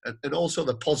and also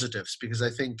the positives, because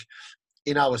I think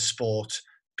in our sport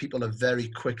people are very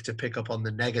quick to pick up on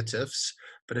the negatives,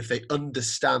 but if they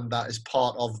understand that as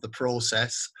part of the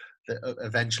process that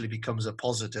eventually becomes a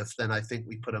positive, then I think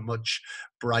we put a much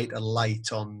brighter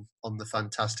light on the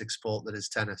fantastic sport that is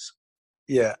tennis.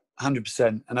 Yeah,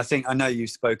 100%. And I know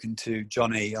you've spoken to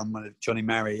Johnny Johnny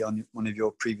Marry on one of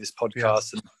your previous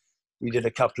podcasts, and we did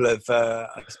a couple of,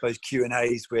 I suppose,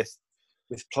 Q&As with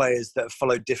players that have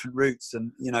followed different routes.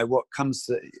 And, you know, what comes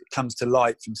to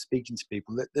light from speaking to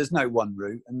people, that there's no one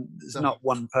route, and there's not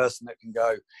one person that can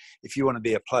go, if you want to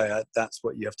be a player, that's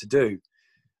what you have to do.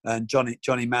 And Johnny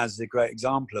Maz is a great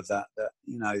example of that,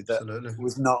 you know, that Absolutely.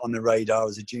 was not on the radar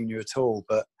as a junior at all,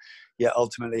 but yet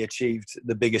ultimately achieved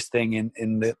the biggest thing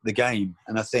in the game.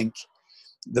 And I think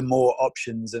the more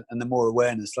options and the more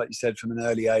awareness, like you said, from an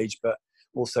early age, but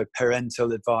also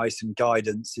parental advice and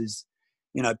guidance is,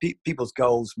 you know, people's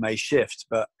goals may shift,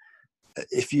 but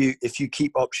if you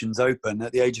keep options open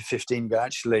at the age of 15, go,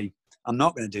 actually, I'm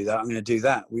not going to do that, I'm going to do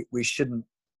that. We shouldn't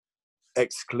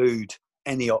exclude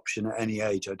any option at any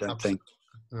age, I don't think.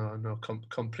 No,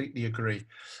 completely agree.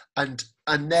 And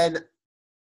then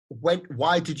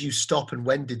why did you stop, and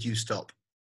when did you stop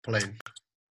playing?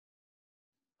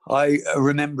 I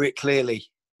remember it clearly.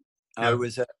 Yeah. I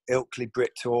was at Ilkley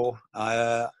Brit Tour.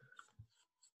 There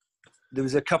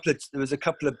was a couple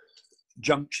of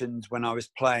junctions when I was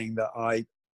playing that I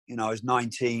was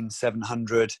 19,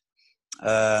 700.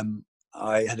 I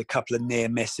had a couple of near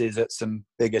misses at some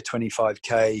bigger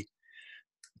 25k,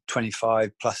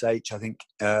 25 plus H, I think,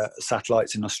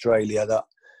 satellites in Australia, that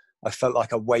I felt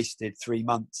like I wasted 3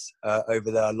 months over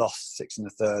there. I lost 6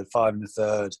 1/3, 5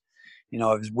 1/3. You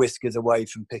know, I was whiskers away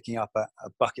from picking up a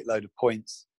bucket load of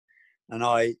points. And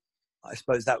I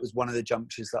suppose that was one of the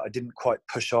junctures that I didn't quite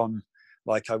push on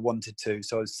like I wanted to.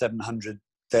 So I was 700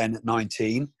 then at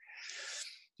 19.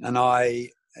 And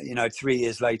 3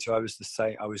 years later, I was the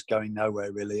same. I was going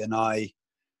nowhere really. And I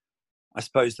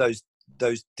suppose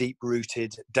those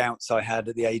deep-rooted doubts I had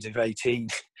at the age of 18,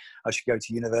 I should go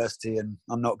to university and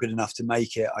I'm not good enough to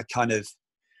make it. I came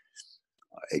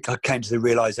to the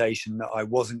realization that I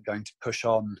wasn't going to push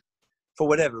on for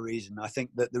whatever reason. I think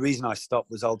that the reason I stopped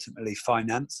was ultimately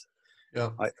finance.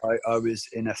 Yeah. I was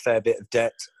in a fair bit of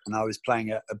debt, and I was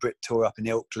playing a Brit Tour up in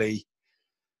Ilkley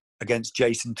against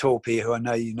Jason Torpey, who I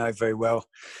know you know very well.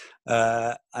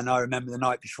 And I remember the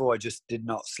night before, I just did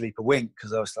not sleep a wink,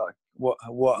 because I was like,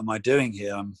 what am I doing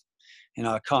here?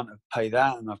 I can't pay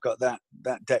that, and I've got that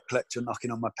debt collector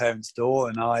knocking on my parents' door,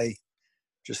 and I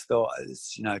just thought,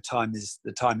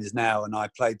 the time is now. And I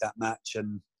played that match,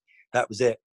 and that was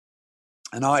it.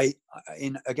 And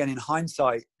in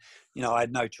hindsight, I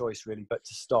had no choice really but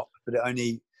to stop. But it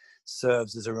only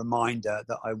serves as a reminder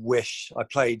that I wish I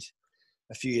played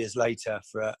a few years later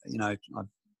for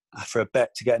a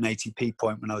bet to get an ATP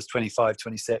point when I was 25,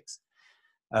 26.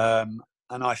 And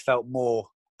I felt more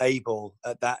able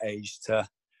at that age to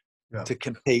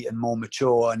compete and more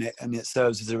mature. And it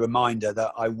serves as a reminder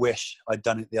that I wish I'd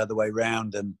done it the other way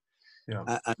around and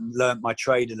learnt my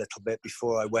trade a little bit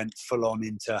before I went full on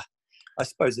into, I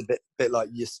suppose, a bit like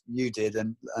you did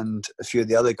and a few of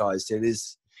the other guys did.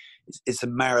 It's a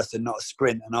marathon, not a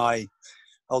sprint. And I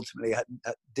ultimately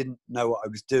didn't know what I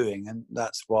was doing, and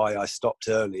that's why I stopped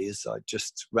early. Is I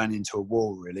just ran into a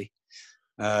wall really.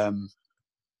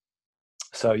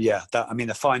 So yeah,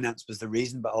 the finance was the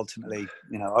reason, but ultimately,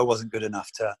 I wasn't good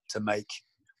enough to make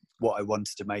what I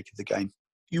wanted to make of the game.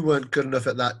 You weren't good enough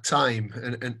at that time,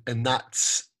 and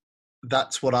that's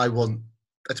what I want.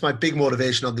 That's my big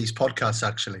motivation on these podcasts,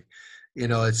 actually.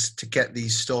 It's to get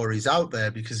these stories out there,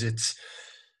 because it's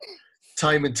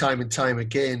time and time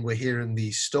again, we're hearing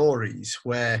these stories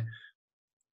where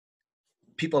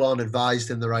people aren't advised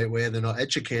in the right way, they're not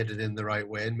educated in the right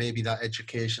way, and maybe that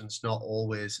education's not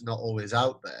always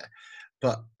out there.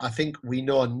 But I think we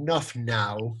know enough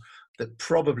now that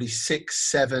probably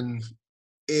 6, 7,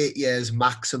 8 years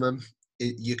maximum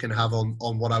you can have on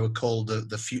what I would call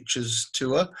the Futures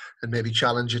Tour and maybe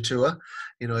Challenger Tour.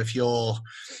 If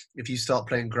you start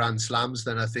playing Grand Slams,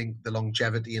 then I think the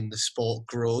longevity in the sport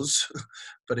grows.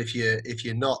 But if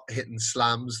you're not hitting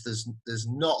slams, there's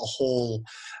not a whole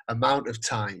amount of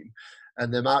time.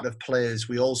 And the amount of players,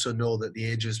 we also know that the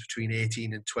ages between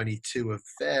 18 and 22 are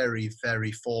very,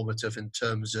 very formative in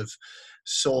terms of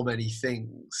so many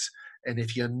things. And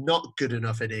if you're not good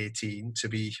enough at 18 to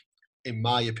be, in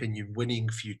my opinion, winning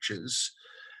futures,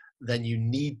 then you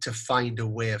need to find a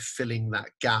way of filling that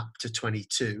gap to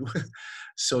 22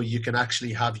 so you can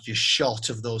actually have your shot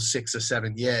of those 6 or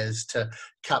 7 years to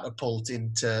catapult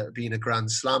into being a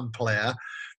Grand Slam player,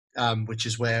 which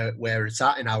is where it's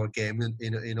at in our game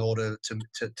in order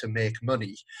to make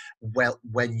money, well,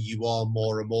 when you are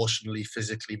more emotionally,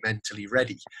 physically, mentally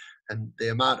ready. And the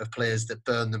amount of players that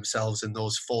burn themselves in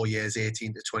those 4 years,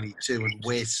 18 to 22, and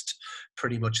waste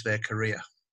pretty much their career.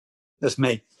 That's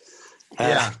me.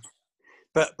 Yeah.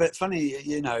 But funny,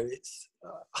 it's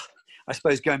I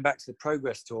suppose going back to the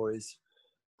Progress Tour is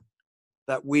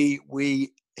that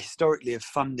we historically have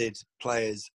funded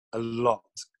players a lot,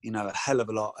 a hell of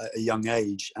a lot at a young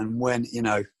age. And when,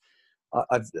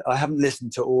 I haven't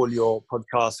listened to all your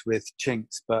podcasts with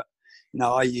Chinks, but,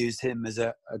 I use him as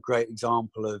a great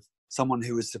example of someone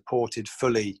who was supported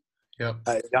fully at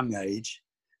a young age.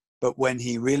 But when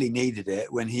he really needed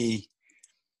it, when he,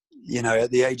 at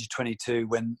the age of 22,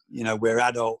 when, we're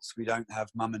adults, we don't have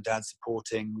mum and dad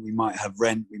supporting, we might have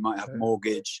rent, we might have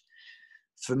mortgage.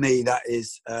 For me, that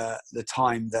is the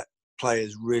time that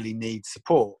players really need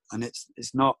support. And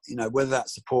it's not, whether that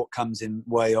support comes in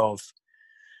way of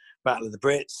Battle of the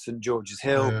Brits, St George's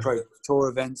Hill, Pro Tour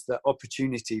events, the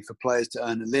opportunity for players to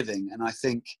earn a living. And I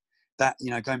think that,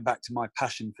 going back to my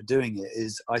passion for doing it,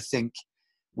 is I think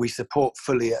we support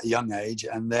fully at a young age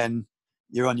and then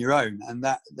you're on your own. And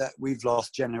that we've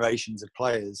lost generations of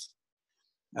players.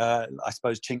 I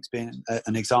suppose Chinks being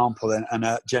an example, and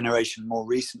a generation more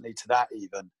recently to that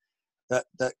even,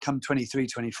 that come 23,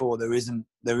 24, there isn't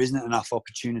enough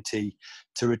opportunity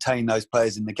to retain those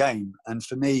players in the game. And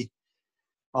for me,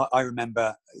 I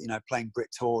remember, playing Brit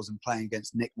Tours and playing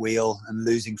against Nick Wheel and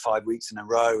losing 5 weeks in a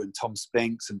row, and Tom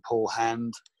Spinks and Paul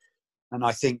Hand. And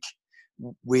I think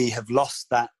we have lost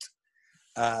that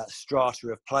strata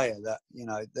of player that,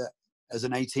 that as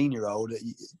an 18-year-old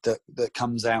that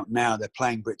comes out now, they're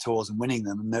playing Brit Tours and winning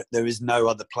them. And there is no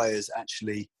other players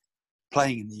actually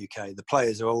playing in the UK. The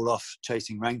players are all off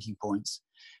chasing ranking points.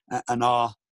 And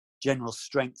our general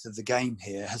strength of the game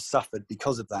here has suffered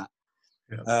because of that.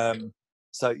 Yeah.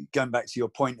 So going back to your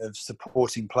point of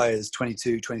supporting players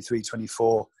 22, 23,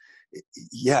 24,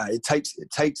 it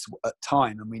takes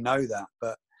time, and we know that,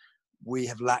 but we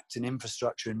have lacked an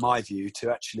infrastructure, in my view, to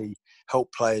actually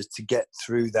help players to get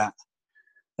through that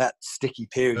sticky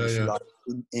period, if you like,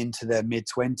 into their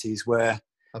mid-20s, where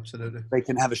absolutely they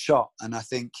can have a shot. And I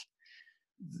think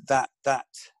that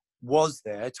was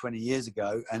there 20 years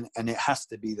ago, and it has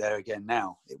to be there again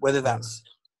now. Whether that's,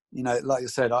 like I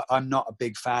said, I'm not a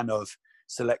big fan of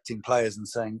selecting players and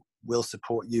saying, we'll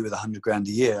support you with $100,000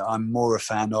 a year. I'm more a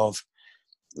fan of,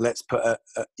 let's put a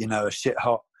shit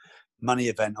hot money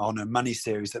event on, a money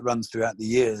series that runs throughout the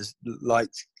years, like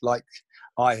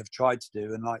I have tried to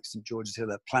do, and like St George's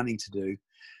Hill are planning to do.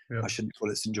 I shouldn't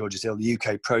call it St George's Hill, the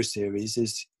UK Pro Series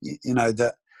is,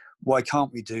 that why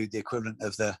can't we do the equivalent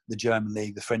of the German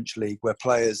League, the French League, where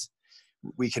players,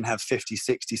 we can have 50,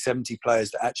 60, 70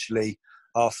 players that actually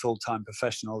are full-time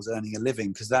professionals earning a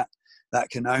living, because that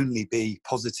can only be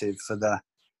positive for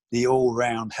the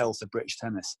all-round health of British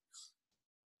tennis.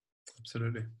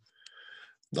 Absolutely.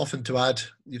 Nothing to add.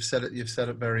 You've said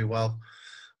it very well.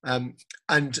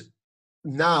 And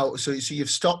now, so you've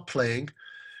stopped playing.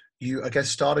 You, I guess,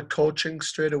 started coaching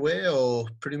straight away, or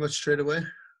pretty much straight away?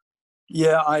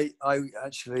 Yeah, I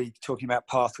actually, talking about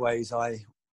pathways,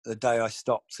 the day I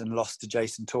stopped and lost to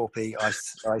Jason Torpey,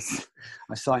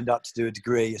 I signed up to do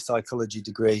a psychology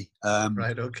degree.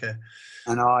 Right, okay.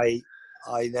 And I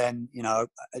then,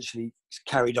 actually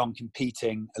carried on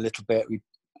competing a little bit. We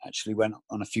actually went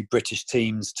on a few British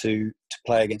teams to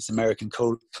play against American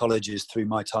colleges through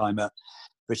my time at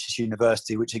British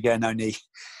University, which again only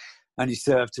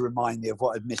served to remind me of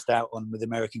what I'd missed out on with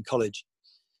American college.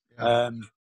 Yeah.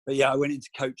 But yeah, I went into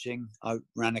coaching. I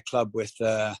ran a club with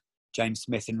James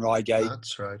Smith in Reigate.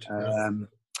 That's right.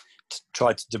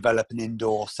 Tried to develop an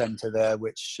indoor centre there,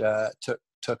 which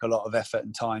took a lot of effort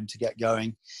and time to get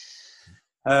going.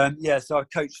 So I've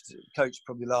coached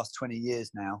probably the last 20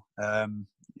 years now,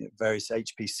 various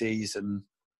HPCs, and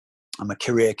I'm a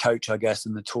career coach, I guess,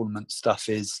 and the tournament stuff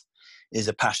is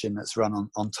a passion that's run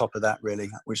on top of that, really,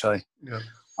 which I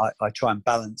try and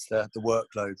balance the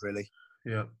workload, really.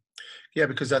 Yeah,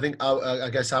 because I think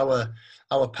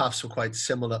our paths were quite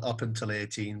similar up until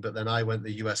 18, but then I went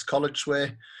the US college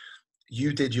way.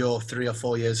 You did your 3 or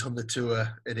 4 years on the tour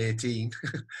at 18.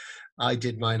 I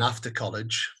did mine after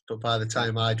college, but by the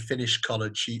time I'd finished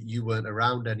college, you weren't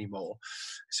around anymore.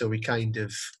 So we kind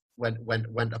of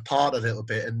went apart a little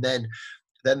bit. And then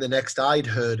the next I'd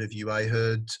heard of you, I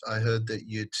heard that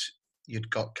you'd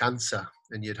got cancer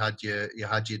and you'd had your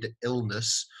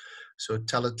illness. So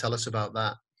tell us about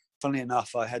that. Funnily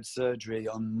enough, I had surgery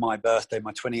on my birthday,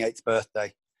 my 28th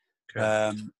birthday.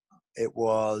 Okay. It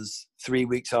was 3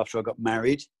 weeks after I got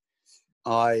married.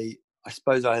 I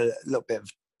suppose I had a little bit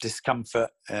of discomfort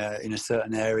in a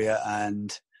certain area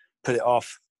and put it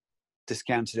off,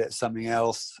 discounted it as something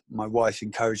else. My wife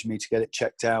encouraged me to get it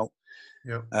checked out.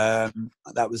 Yeah.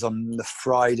 That was on the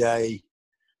Friday,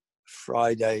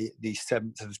 the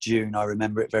 7th of June. I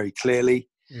remember it very clearly.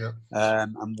 Yeah.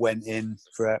 And went in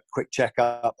for a quick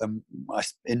checkup, and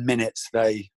in minutes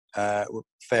they were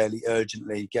fairly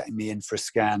urgently getting me in for a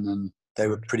scan, and they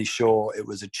were pretty sure it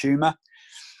was a tumour.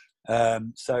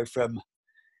 So from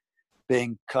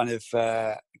being kind of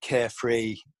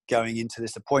carefree going into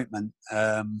this appointment,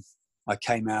 I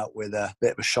came out with a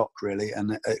bit of a shock, really.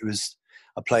 And I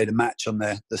played a match on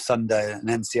the Sunday, an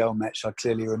NCL match I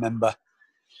clearly remember,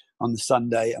 on the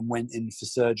Sunday, and went in for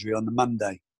surgery on the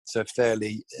Monday. So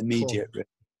fairly immediate. Cool.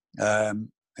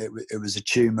 It was a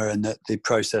tumour, and the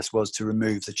process was to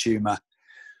remove the tumour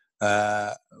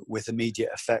with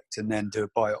immediate effect and then do a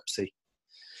biopsy.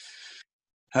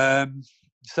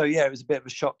 So yeah, it was a bit of a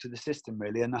shock to the system,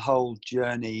 really, and the whole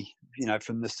journey,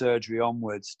 from the surgery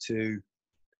onwards to,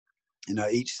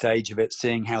 each stage of it,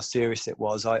 seeing how serious it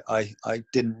was. I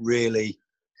didn't really,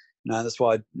 that's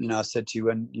why I said to you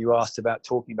when you asked about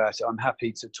talking about it, I'm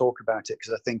happy to talk about it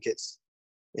because I think it's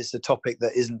a topic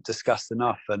that isn't discussed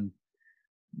enough. And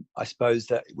I suppose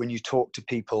that when you talk to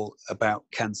people about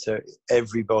cancer,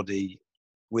 everybody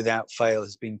without fail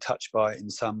has been touched by it in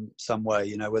some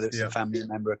way, whether it's a family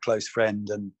member, a close friend.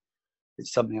 And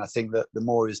it's something I think that the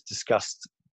more is discussed,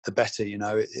 the better.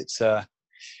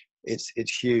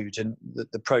 It's huge. And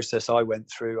the process I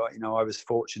went through, I was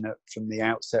fortunate from the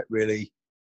outset, really.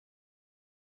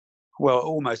 Well,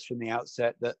 almost from the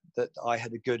outset, that I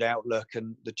had a good outlook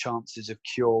and the chances of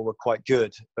cure were quite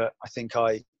good. But I think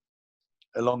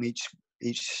along each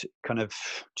kind of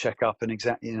checkup and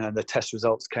the test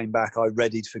results came back, I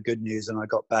readied for good news and I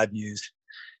got bad news.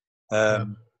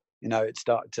 It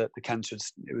started the cancer.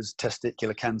 It was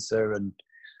testicular cancer, and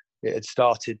it had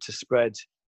started to spread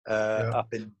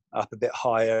up a bit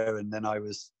higher. And then I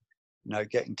was,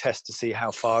 getting tests to see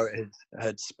how far it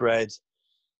had spread.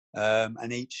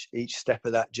 And each step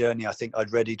of that journey, I think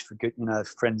I'd readied for good.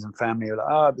 Friends and family were like,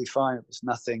 "Oh, it'll be fine. It was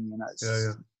nothing.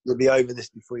 You'll be over this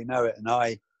before you know it." And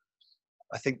I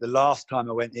think the last time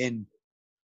I went in,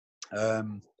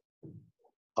 I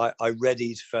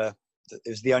readied for. It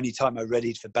was the only time I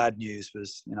readied for bad news.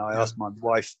 Was I asked my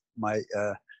wife, my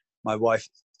wife,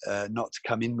 not to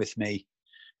come in with me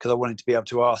because I wanted to be able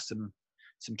to ask some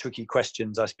tricky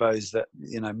questions, I suppose, that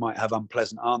might have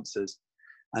unpleasant answers.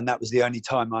 And that was the only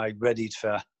time I readied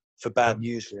for bad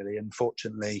news, really. And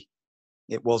fortunately,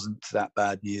 it wasn't that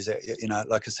bad news.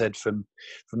 Like I said, from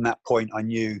that point, I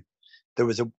knew there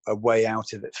was a way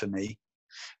out of it for me.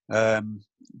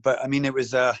 But I mean, it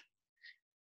was a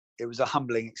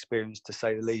humbling experience, to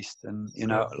say the least. And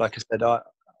like I said,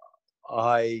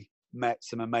 I met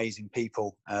some amazing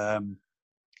people.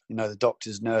 The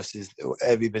doctors, nurses,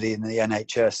 everybody in the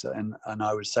NHS, and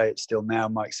I would say it's still now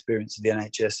my experience of the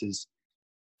NHS is.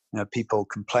 People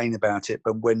complain about it,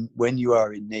 but when you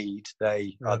are in need,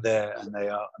 they are there and they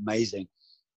are amazing,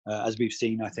 as we've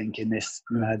seen, I think, in this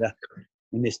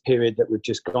in this period that we've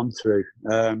just gone through.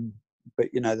 But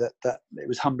that it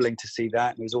was humbling to see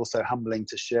that. It was also humbling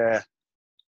to share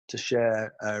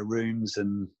rooms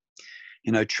and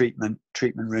treatment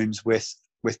rooms with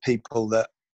people that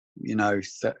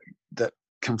that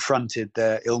confronted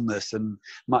their illness, and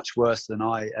much worse than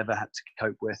I ever had to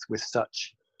cope with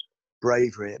such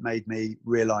bravery. It made me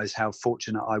realize how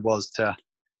fortunate I was to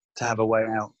have a way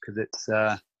out, because it's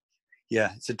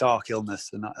a dark illness.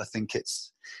 And I think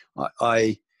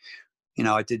I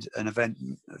did an event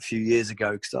a few years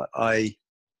ago because I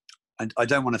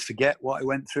don't want to forget what I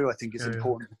went through. I think it's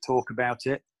important to talk about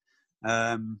it,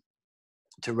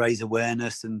 to raise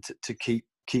awareness and to keep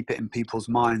it in people's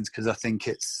minds, because I think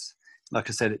it's,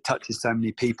 like I said, it touches so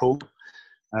many people.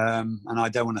 And I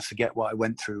don't want to forget what I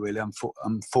went through, really. I'm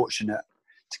fortunate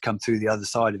to come through the other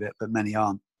side of it, but many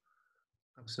aren't.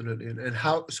 Absolutely. And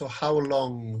how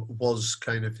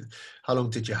long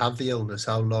did you have the illness?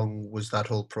 How long was that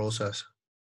whole process?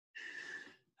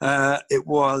 It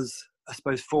was, I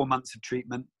suppose, 4 months of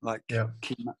treatment,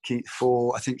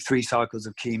 chemo, I think 3 cycles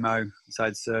of chemo, so I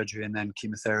had surgery and then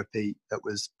chemotherapy. That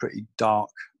was pretty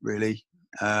dark, really.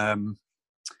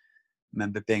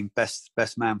 Remember being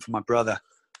best man for my brother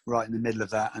right in the middle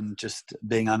of that, and just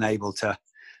being unable to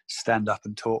stand up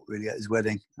and talk, really, at his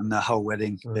wedding, and the whole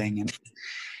wedding being in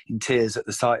tears at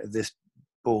the sight of this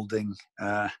balding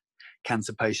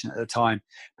cancer patient at the time,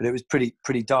 but it was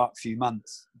pretty dark few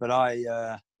months. But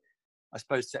I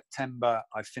suppose September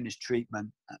I finished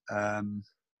treatment, and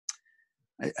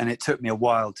it took me a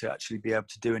while to actually be able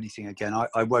to do anything again.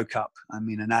 I woke up. I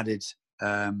mean, an added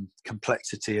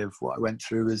complexity of what I went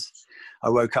through was I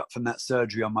woke up from that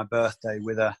surgery on my birthday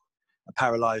with a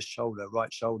paralyzed shoulder,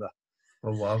 right shoulder.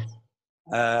 Oh wow.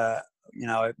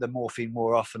 The morphine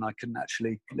wore off and I couldn't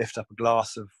actually lift up a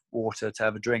glass of water to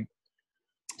have a drink.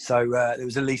 So it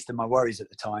was the least of my worries at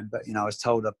the time. But, I was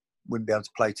told I wouldn't be able to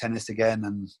play tennis again.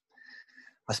 And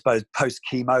I suppose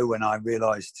post-chemo, when I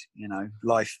realised,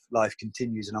 life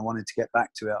continues and I wanted to get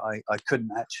back to it, I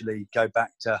couldn't actually go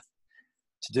back to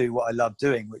do what I loved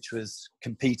doing, which was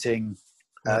competing.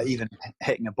 Even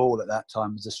hitting a ball at that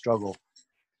time was a struggle.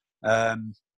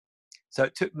 So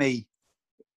it took me,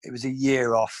 it was a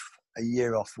year off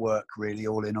work really,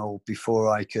 all in all, before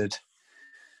I could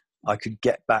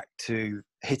get back to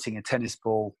hitting a tennis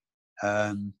ball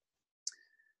and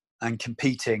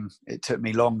competing. It took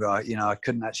me longer. I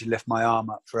couldn't actually lift my arm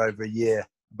up for over a year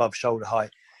above shoulder height.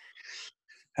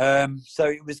 So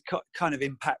it was kind of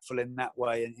impactful in that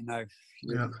way. And,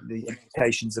 the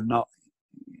implications of not,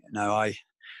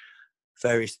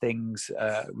 various things.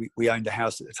 We owned a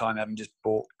house at the time, having just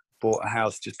bought a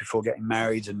house just before getting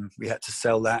married, and we had to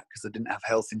sell that because I didn't have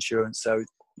health insurance. So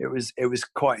it was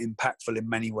quite impactful in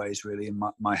many ways, really, in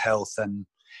my health, and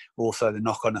also the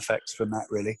knock-on effects from that,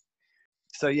 really.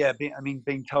 So yeah,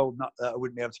 being told that I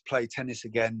wouldn't be able to play tennis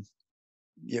again,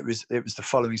 it was the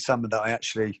following summer that I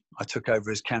took over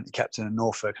as county captain in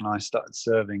Norfolk, and I started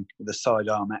serving with a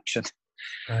sidearm action.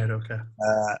 Right. Okay.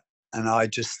 And I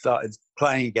just started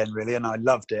playing again, really, and I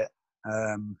loved it.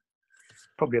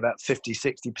 Probably about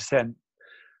 50-60%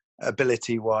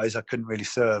 ability wise, I couldn't really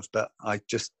serve, but I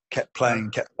just kept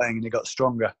playing, and it got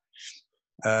stronger.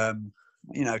 To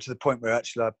the point where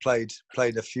actually I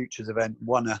played a futures event,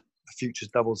 won a futures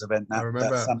doubles event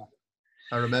that summer.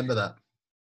 I remember that.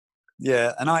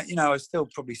 Yeah, and I was still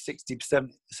probably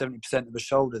 60%, 70% of a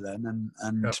shoulder then,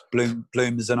 and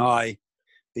Bloomers and I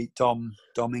beat Dom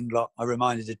Inglot. I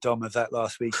reminded Dom of that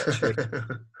last week, actually.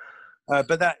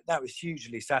 But that was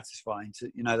hugely satisfying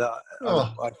to, that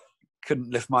I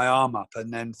couldn't lift my arm up.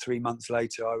 And then 3 months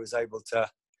later, I was able to,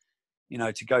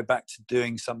 to go back to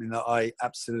doing something that I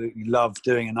absolutely love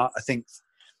doing. And I think,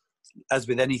 as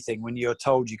with anything, when you're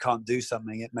told you can't do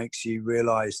something, it makes you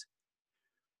realise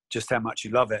just how much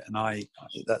you love it. And I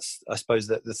suppose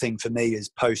that the thing for me is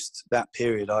post that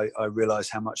period, I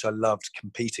realised how much I loved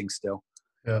competing still.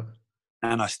 Yeah.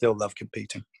 And I still love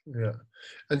competing. Yeah.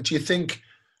 And do you think,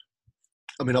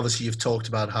 obviously you've talked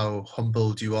about how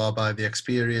humbled you are by the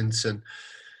experience, and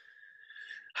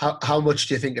how much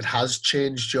do you think it has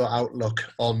changed your outlook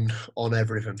on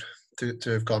everything to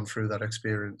have gone through that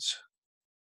experience?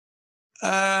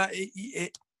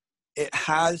 It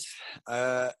has.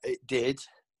 It did.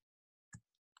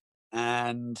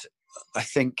 And I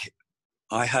think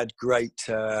I had great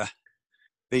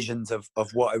visions of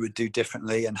what I would do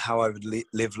differently and how I would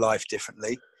live life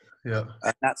differently. Yeah.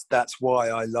 And that's why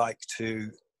I like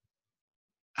to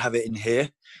have it in here,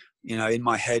 in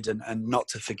my head, and not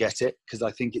to forget it, because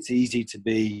I think it's easy to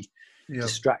be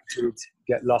distracted,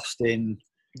 get lost in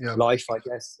life, I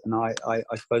guess. And I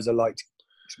suppose I like to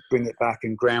bring it back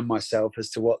and ground myself as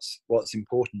to what's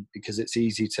important, because it's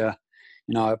easy to,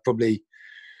 I probably,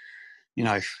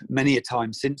 many a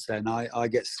time since then, I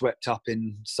get swept up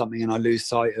in something and I lose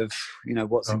sight of,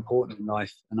 what's important in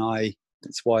life. And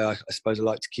that's why I suppose I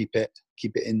like to keep it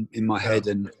in my head,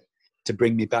 and to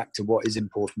bring me back to what is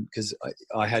important, because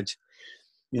I had,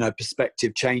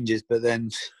 perspective changes, but then,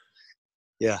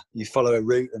 you follow a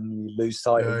route and you lose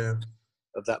sight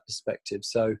of that perspective.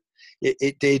 So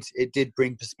it did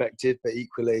bring perspective, but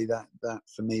equally that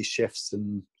for me shifts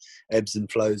and ebbs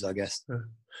and flows, I guess.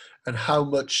 And how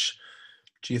much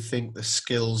do you think the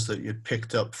skills that you'd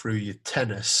picked up through your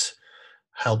tennis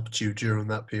helped you during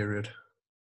that period,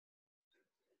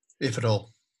 if at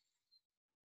all?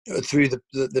 Through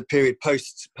the period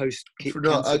post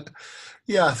cancer?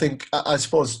 I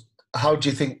suppose, how do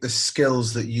you think the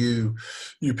skills that you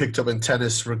picked up in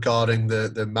tennis regarding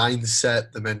the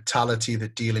mindset, the mentality, the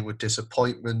dealing with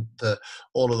disappointment,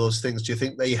 all of those things, do you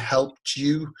think they helped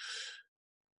you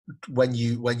when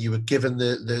you were given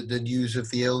the news of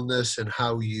the illness, and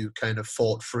how you kind of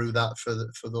fought through that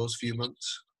for those few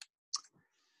months?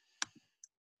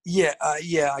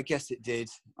 I guess it did.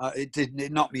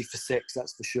 It knocked me for six,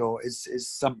 that's for sure. It's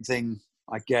something,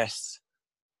 I guess,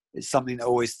 it's something that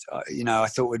always, I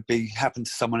thought would happen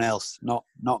to someone else, not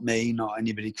me, not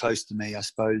anybody close to me, I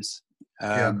suppose.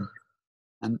 And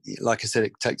like I said,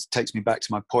 it takes me back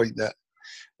to my point that,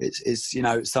 it's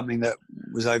it's something that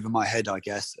was over my head, I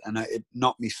guess, and it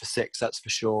knocked me for six, that's for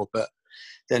sure. But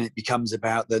then it becomes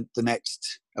about the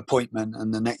next appointment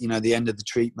and the end of the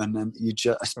treatment, and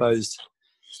I suppose,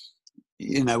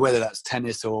 whether that's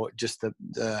tennis or just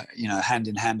the hand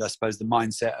in hand, I suppose the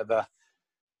mindset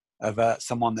of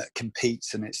someone that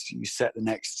competes, and you set the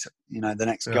next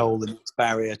goal, the next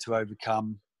barrier to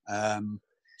overcome.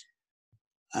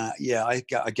 I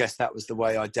guess that was the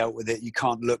way I dealt with it. You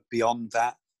can't look beyond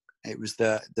that. It was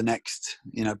the next,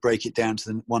 break it down to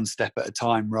the one step at a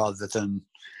time rather than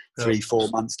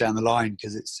 3-4 months down the line,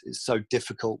 because it's so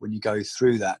difficult when you go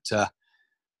through that to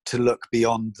look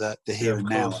beyond the here and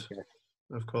now.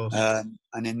 Of course.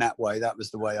 And in that way, that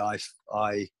was the way I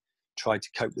tried to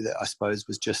cope with it, I suppose,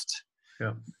 was just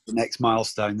the next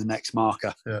milestone, the next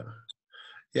marker.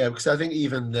 Yeah, because I think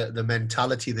even the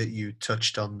mentality that you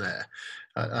touched on there,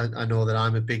 I know that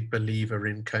I'm a big believer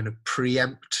in kind of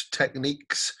preempt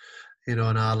techniques, and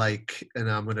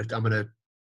I'm gonna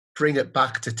bring it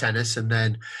back to tennis, and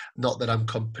then not that I'm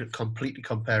completely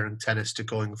comparing tennis to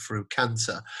going through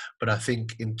cancer, but I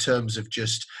think in terms of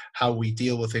just how we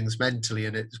deal with things mentally,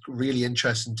 and it's really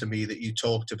interesting to me that you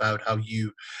talked about how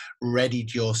you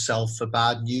readied yourself for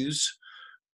bad news.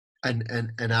 And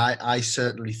I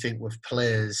certainly think with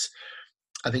players,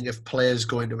 I think if players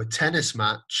go into a tennis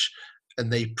match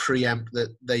and they preempt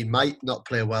that they might not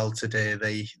play well today,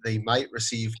 they might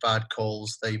receive bad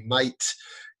calls, they might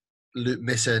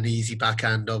miss an easy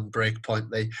backhand on break point.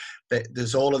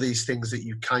 There's all of these things that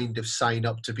you kind of sign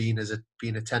up to being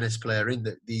a tennis player in,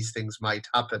 that these things might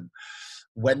happen.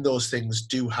 When those things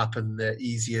do happen, they're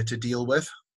easier to deal with.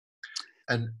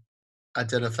 And I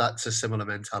don't know if that's a similar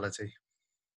mentality.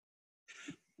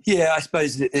 Yeah, I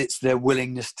suppose it's their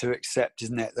willingness to accept,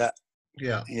 isn't it? That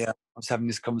yeah. I was having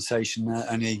this conversation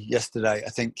only yesterday. I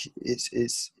think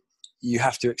it's you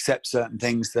have to accept certain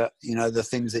things, that the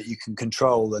things that you can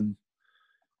control. And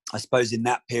I suppose in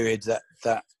that period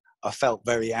that I felt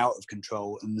very out of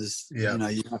control, and there's you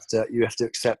have to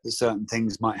accept that certain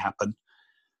things might happen.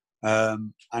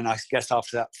 And I guess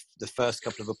after that, the first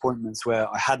couple of appointments where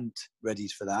I hadn't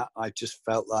readied for that, I just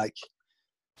felt like,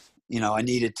 I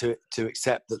needed to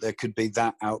accept that there could be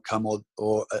that outcome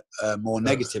or a more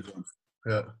negative one.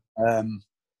 I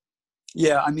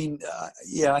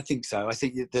think so. I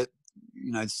think that,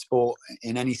 sport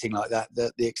in anything like that,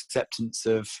 the acceptance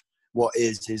of what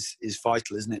is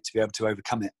vital, isn't it? To be able to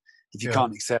overcome it. If you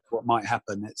can't accept what might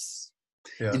happen, it's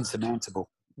insurmountable.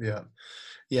 Yeah,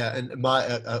 and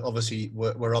my obviously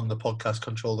we're on the podcast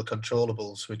Control the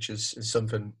Controllables, which is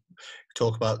something we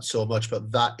talk about so much,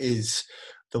 but that is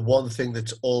the one thing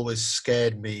that's always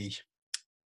scared me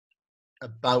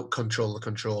about Control the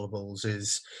Controllables,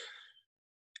 is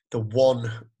the one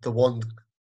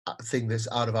thing that's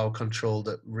out of our control,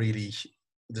 that really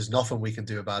there's nothing we can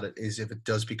do about it, is if it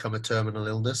does become a terminal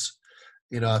illness.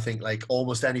 I think like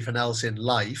almost anything else in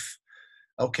life,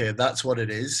 okay, that's what it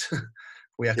is.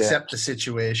 We accept the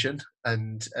situation,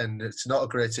 and it's not a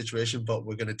great situation, but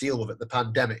we're going to deal with it. The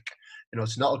pandemic,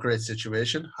 it's not a great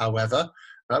situation. However,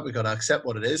 right, we've got to accept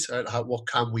what it is. Right? What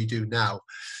can we do now?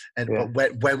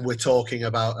 But when we're talking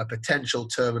about a potential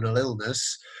terminal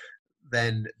illness,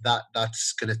 then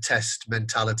that's going to test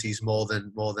mentalities more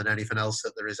than anything else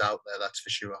that there is out there. That's for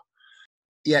sure.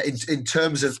 Yeah, in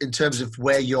terms of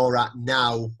where you're at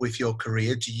now with your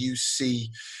career, do you see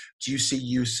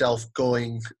yourself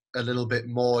going a little bit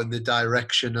more in the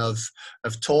direction of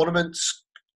tournaments,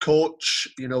 coach,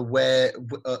 where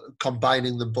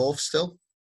combining them both still?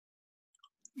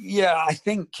 Yeah, I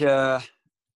think I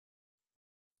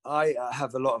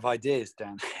have a lot of ideas,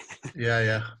 Dan.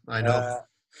 Yeah, I know.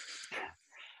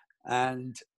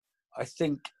 And I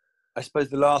suppose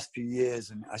the last few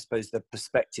years, and I suppose the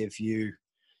perspective you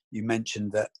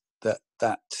mentioned,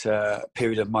 that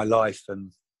period of my life,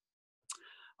 and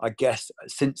I guess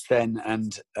since then,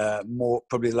 and more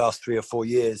probably the last 3 or 4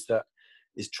 years, that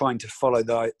is trying to follow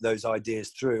those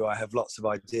ideas through. I have lots of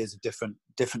ideas of different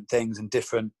things and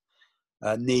different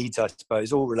needs, I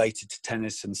suppose, all related to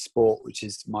tennis and sport, which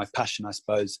is my passion, I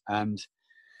suppose. And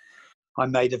I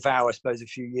made a vow, I suppose, a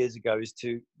few years ago, is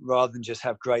to, rather than just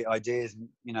have great ideas and,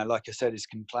 like I said, is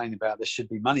complain about there should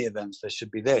be money events, there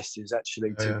should be this, is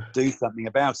actually to do something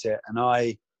about it. And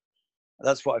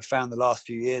that's what I've found the last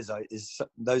few years, is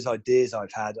those ideas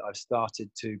I've had, I've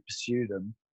started to pursue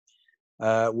them,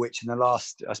 which in the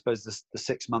last, I suppose, the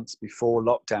 6 months before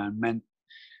lockdown meant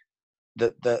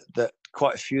that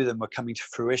quite a few of them were coming to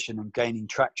fruition and gaining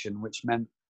traction, which meant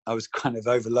I was kind of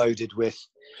overloaded with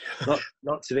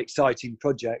lots of exciting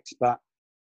projects, but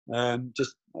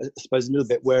just, I suppose, a little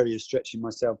bit wary of stretching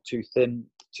myself too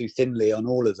thinly on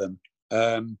all of them.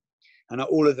 And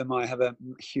all of them I have a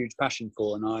huge passion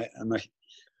for, and I am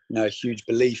a huge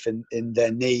belief in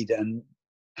their need, and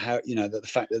how, that the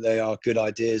fact that they are good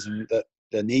ideas and that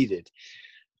they're needed.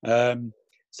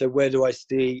 So where do I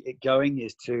see it going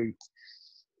is to,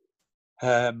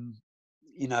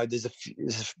 there's a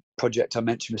project I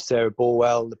mentioned with Sarah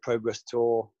Borwell, the Progress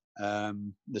Tour,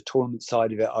 the tournament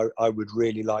side of it. I would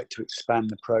really like to expand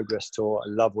the Progress Tour. I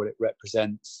love what it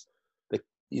represents.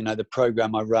 The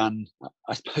program I run,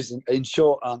 I suppose in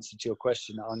short answer to your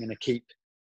question, I'm going to keep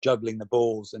juggling the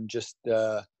balls and just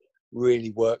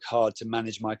really work hard to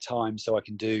manage my time so I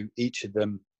can do each of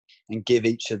them and give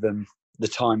each of them the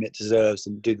time it deserves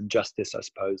and do them justice, I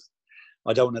suppose.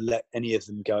 I don't want to let any of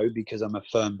them go because I'm a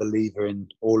firm believer in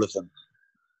all of them.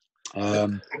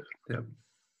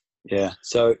 Yeah.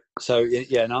 So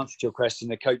in answer to your question,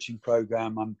 the coaching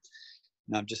program, I'm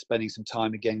just spending some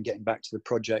time again getting back to the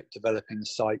project, developing the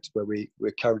site where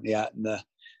we're currently at in the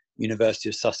University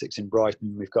of Sussex in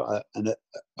Brighton. We've got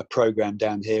a program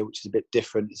down here which is a bit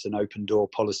different. It's an open door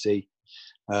policy.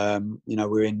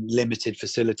 We're in limited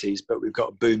facilities, but we've got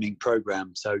a booming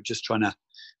program. So just trying to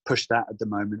push that at the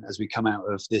moment as we come out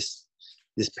of this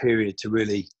period to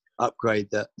really upgrade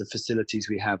the facilities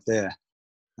we have there.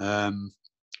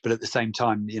 But at the same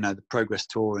time, the Progress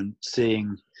Tour and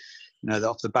seeing,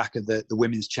 off the back of the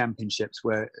women's championships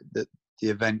where the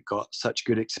event got such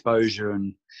good exposure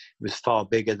and it was far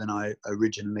bigger than I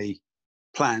originally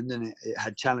planned, and it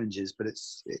had challenges, but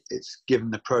it's given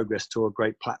the Progress Tour a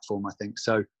great platform, I think.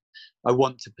 So I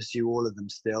want to pursue all of them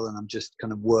still, and I'm just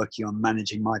kind of working on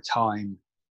managing my time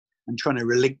and trying to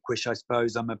relinquish, I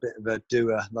suppose. I'm a bit of a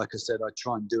doer. Like I said, I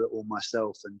try and do it all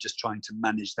myself, and just trying to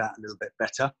manage that a little bit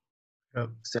better. Yep.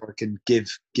 So I can give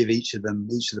each of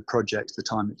the projects the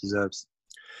time it deserves.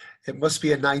 It must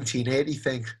be a 1980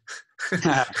 thing.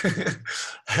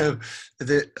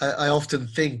 I often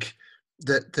think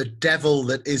that the devil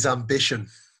that is ambition,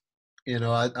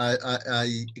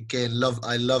 I again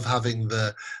love having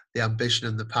the ambition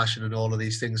and the passion and all of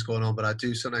these things going on, but I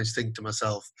do sometimes think to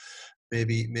myself,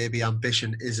 maybe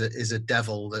ambition is a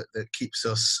devil that keeps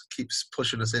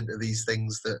pushing us into these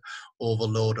things that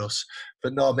overload us.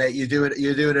 But no, mate, you're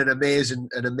doing an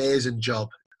amazing job.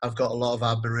 I've got a lot of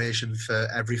admiration for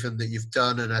everything that you've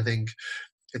done, and I think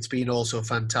it's been also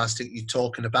fantastic you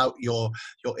talking about your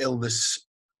illness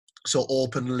so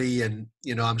openly, and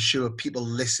I'm sure people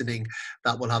listening,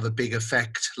 that will have a big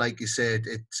effect. Like you said,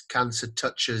 cancer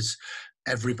touches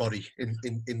everybody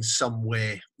in some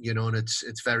way, and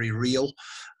it's very real,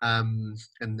 and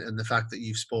the fact that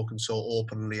you've spoken so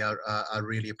openly, I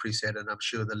really appreciate it, and I'm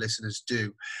sure the listeners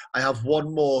do. I have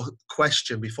one more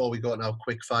question before we go on our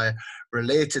quick fire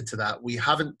related to that. We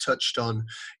haven't touched on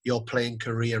your playing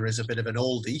career as a bit of an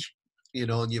oldie,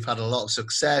 and you've had a lot of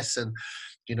success, and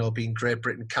being Great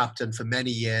Britain captain for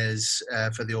many years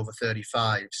for the over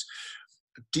 35s.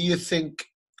 Do you think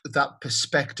that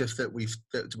perspective that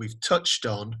we've touched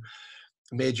on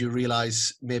made you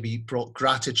realize, maybe brought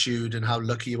gratitude and how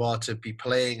lucky you are to be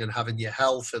playing and having your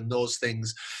health and those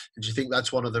things? And do you think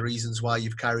that's one of the reasons why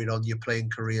you've carried on your playing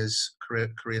career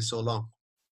so long?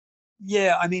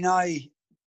 Yeah, I mean, it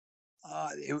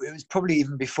was probably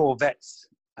even before vets,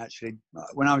 actually.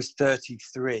 When I was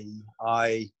 33,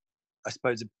 I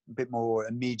suppose a bit more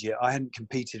immediate. I hadn't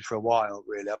competed for a while,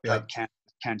 really. I played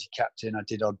county captain, I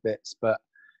did odd bits, but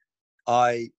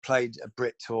I played a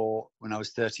Brit Tour when I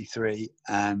was 33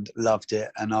 and loved it.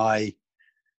 And I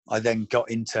then got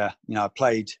into, I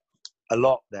played a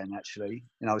lot then, actually.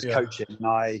 I was coaching,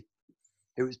 and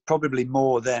it was probably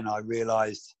more then I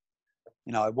realised,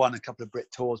 I won a couple of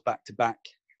Brit Tours back to back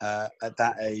at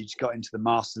that age, got into the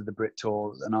Masters of the Brit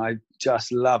Tours, and I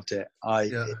just loved it.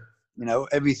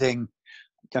 Everything,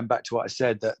 going back to what I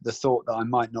said, that the thought that I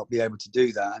might not be able to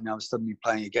do that, and I was suddenly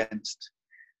playing against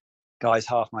guys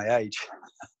half my age.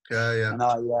 And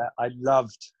I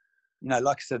loved,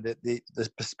 like I said, the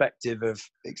perspective of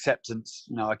acceptance.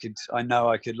 I know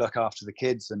I could look after the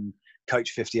kids and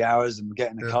coach 50 hours and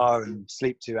get in the car and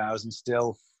sleep 2 hours and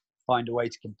still find a way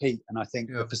to compete. And I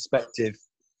think the perspective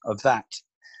of that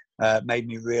made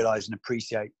me realise and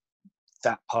appreciate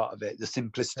that part of it, the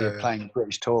simplicity of playing a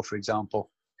British Tour, for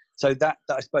example. So that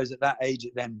I suppose at that age,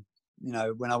 it then,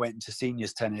 when I went into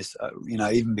seniors tennis,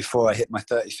 even before I hit my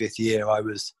 35th year, I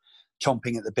was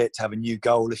chomping at the bit to have a new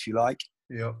goal, if you like.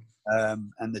 Yeah.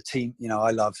 And the team,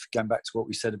 I love, going back to what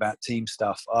we said about team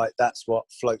stuff. That's what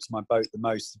floats my boat the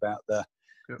most about the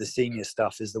senior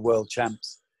stuff, is the world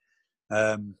champs.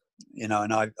 And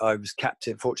I was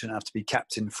fortunate enough to be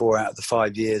captain 4 out of the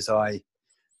 5 years I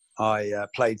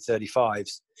played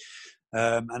 35s.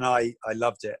 And I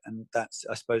loved it. And that's,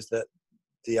 I suppose, that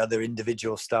the other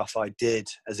individual stuff I did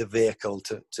as a vehicle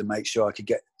to make sure I could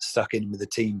get stuck in with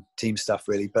the team stuff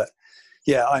really. But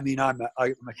yeah, I mean, I'm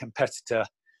a competitor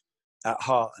at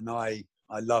heart, and I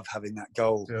love having that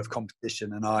goal of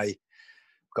competition. And I've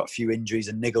got a few injuries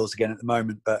and niggles again at the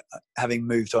moment, but having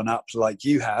moved on up like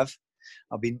you have,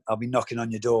 I'll be knocking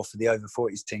on your door for the over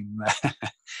 40s team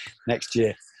next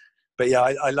year. But yeah,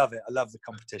 I love it. I love the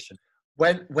competition.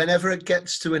 Whenever it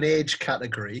gets to an age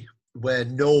category where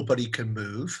nobody can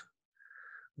move,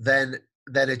 then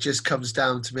it just comes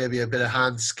down to maybe a bit of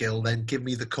hand skill. Then give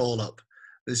me the call up.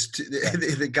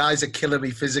 The guys are killing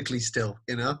me physically still,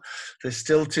 you know. They're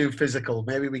still too physical.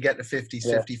 Maybe we get to 50s,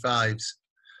 55s.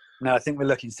 No, I think we're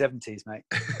looking 70s, mate.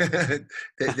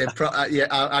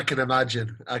 I can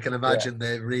imagine.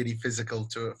 They're really physical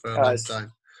for a long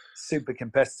time. Super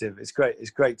competitive. It's great.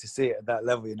 It's great to see it at that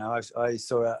level. You know, I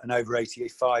saw an over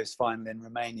 85s final in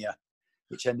Romania,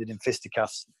 which ended in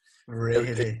fisticuffs.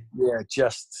 Really? Yeah,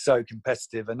 just so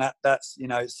competitive. And that's, you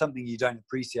know, it's something you don't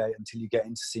appreciate until you get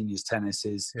into seniors tennis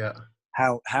is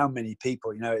how many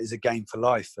people, you know, it is a game for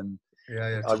life. And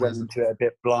I went into it a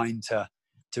bit blind to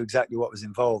exactly what was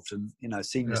involved. And, you know,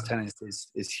 seniors tennis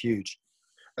is huge.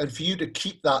 And for you to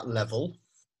keep that level,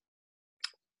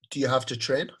 do you have to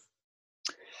train?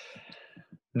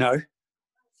 No.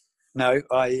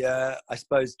 I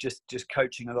suppose just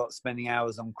coaching a lot, spending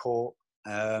hours on court.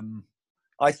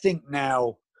 I think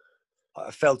now,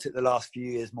 I felt it the last few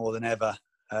years more than ever.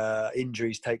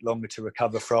 Injuries take longer to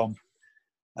recover from,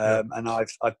 and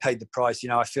I've paid the price. You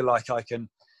know, I feel like I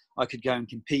could go and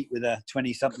compete with a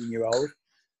 20-something-year-old,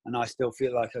 and I still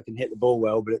feel like I can hit the ball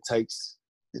well, but it takes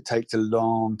a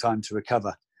long time to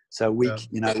recover. So a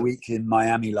week in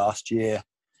Miami last year,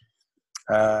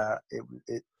 to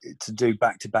do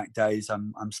back-to-back days,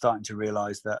 I'm starting to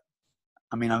realise that.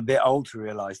 I mean, I'm a bit old to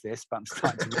realise this, but I'm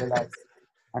starting to realise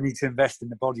I need to invest in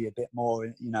the body a bit more,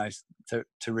 you know,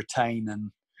 to retain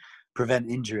and prevent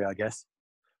injury, I guess.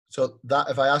 So that,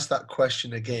 if I ask that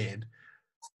question again,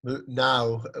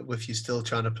 now, with you still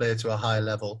trying to play to a high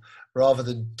level, rather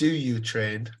than do you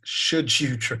train, should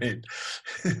you train?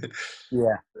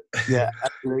 Yeah,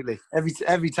 absolutely.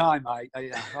 Every time I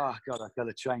oh God, I've got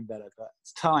to train better. But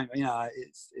it's time, you know.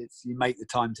 It's you make the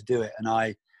time to do it,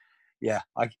 and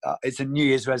it's a New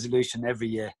Year's resolution every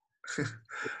year.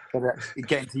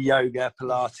 Get into yoga,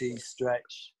 Pilates,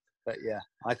 stretch. But yeah,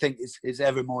 I think it's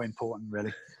ever more important,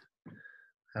 really.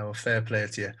 Oh, fair play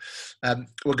to you.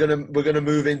 We're gonna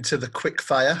move into the quick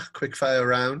fire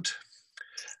round.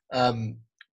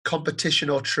 Competition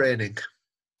or training?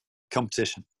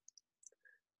 Competition.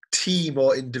 Team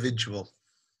or individual?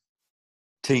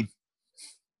 Team.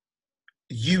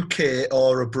 UK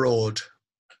or abroad?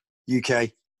 UK.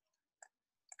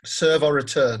 Serve or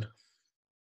return?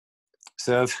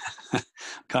 Serve.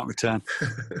 Can't return.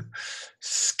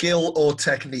 Skill or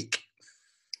technique?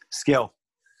 Skill.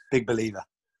 Big believer.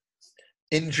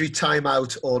 Injury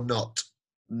timeout or not?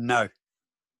 No.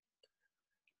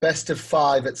 Best of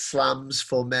 5 at slams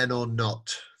for men or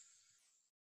not?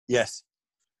 Yes.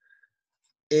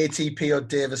 ATP or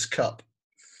Davis Cup?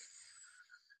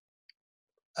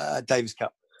 Davis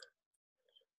Cup.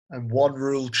 And one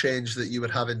rule change that you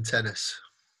would have in tennis?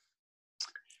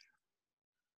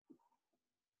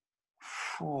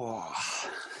 Oh.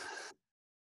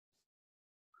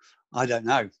 I don't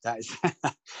know. That is,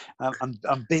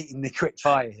 I'm beating the quick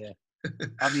fire here.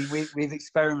 I mean, we've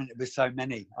experimented with so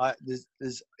many.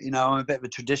 There's you know, I'm a bit of a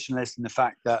traditionalist in the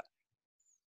fact that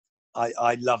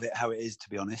I love it how it is. To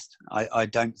be honest, I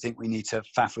don't think we need to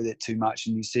faff with it too much.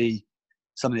 And you see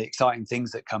some of the exciting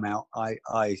things that come out.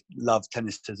 I love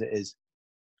tennis as it is.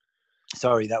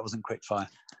 Sorry, that wasn't quick fire.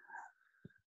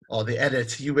 Oh, the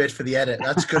edit. You wait for the edit.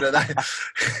 That's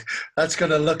that's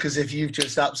gonna look as if you've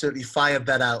just absolutely fired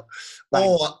that out.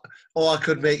 Or I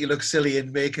could make you look silly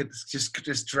and make it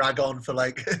just drag on for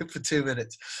like for 2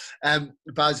 minutes.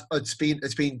 Baz, it's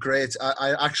been great.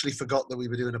 I actually forgot that we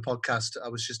were doing a podcast. I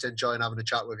was just enjoying having a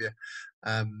chat with you.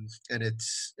 And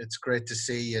it's great to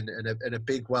see and a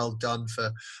big well done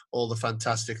for all the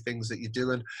fantastic things that you're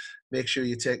doing. Make sure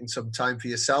you're taking some time for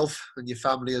yourself and your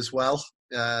family as well.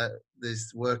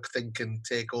 This work thing can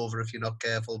take over if you're not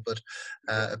careful, but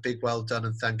a big well done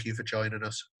and thank you for joining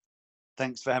us.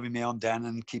 Thanks for having me on, Dan,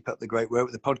 and keep up the great work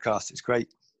with the podcast. It's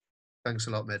great. Thanks a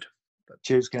lot, Mid.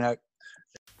 Cheers, Gino.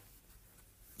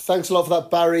 Thanks a lot for that,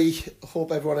 Barry.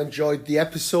 Hope everyone enjoyed the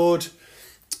episode.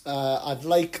 I'd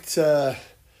like to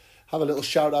have a little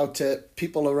shout out to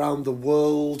people around the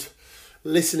world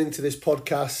listening to this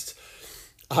podcast.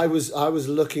 I was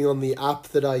looking on the app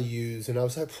that I use and I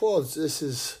was like, whoa, this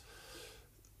is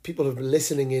people have been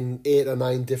listening in 8 or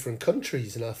 9 different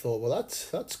countries, and I thought, well,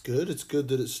 that's good. It's good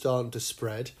that it's starting to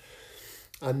spread.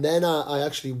 And then I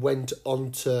actually went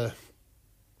onto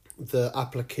the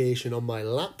application on my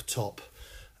laptop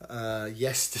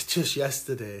just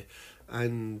yesterday,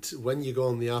 and when you go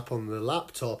on the app on the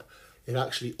laptop, it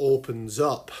actually opens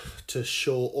up to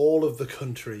show all of the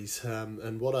countries.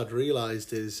 And what I'd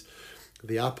realised is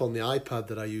the app on the iPad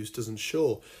that I use doesn't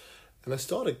show. And I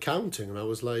started counting, and I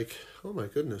was like, oh my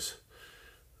goodness.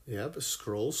 Yeah, but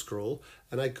scroll.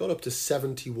 And I got up to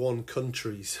 71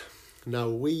 countries. Now,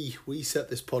 we set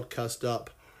this podcast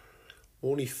up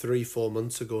only 3-4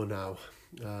 months ago now.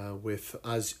 With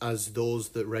as those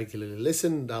that regularly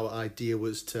listen, our idea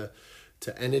was to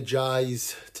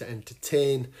energize, to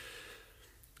entertain,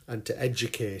 and to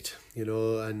educate,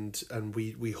 and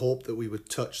we hope that we would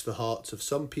touch the hearts of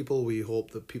some people. We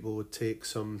hope that people would take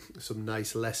some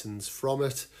nice lessons from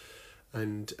it,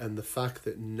 and the fact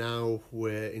that now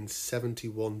we're in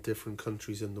 71 different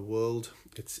countries in the world,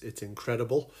 it's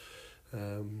incredible.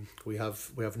 We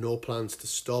have no plans to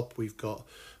stop. We've got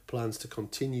plans to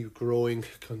continue growing,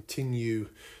 continue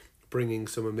bringing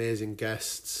some amazing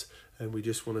guests. And we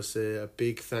just want to say a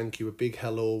big thank you, a big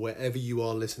hello, wherever you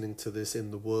are listening to this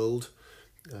in the world.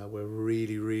 We're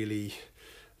really, really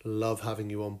love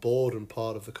having you on board and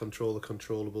part of the Control the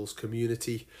Controllables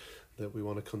community that we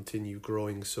want to continue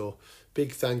growing. So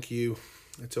big thank you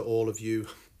to all of you.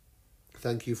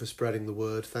 Thank you for spreading the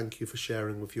word. Thank you for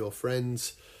sharing with your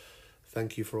friends.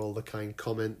 Thank you for all the kind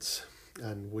comments.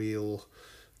 And we'll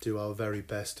do our very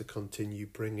best to continue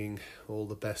bringing all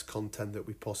the best content that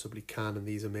we possibly can and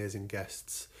these amazing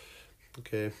guests.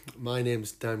 Okay, my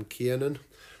name's Dan Kiernan.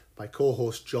 My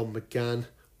co-host John McGann.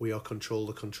 We are Control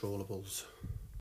the Controllables.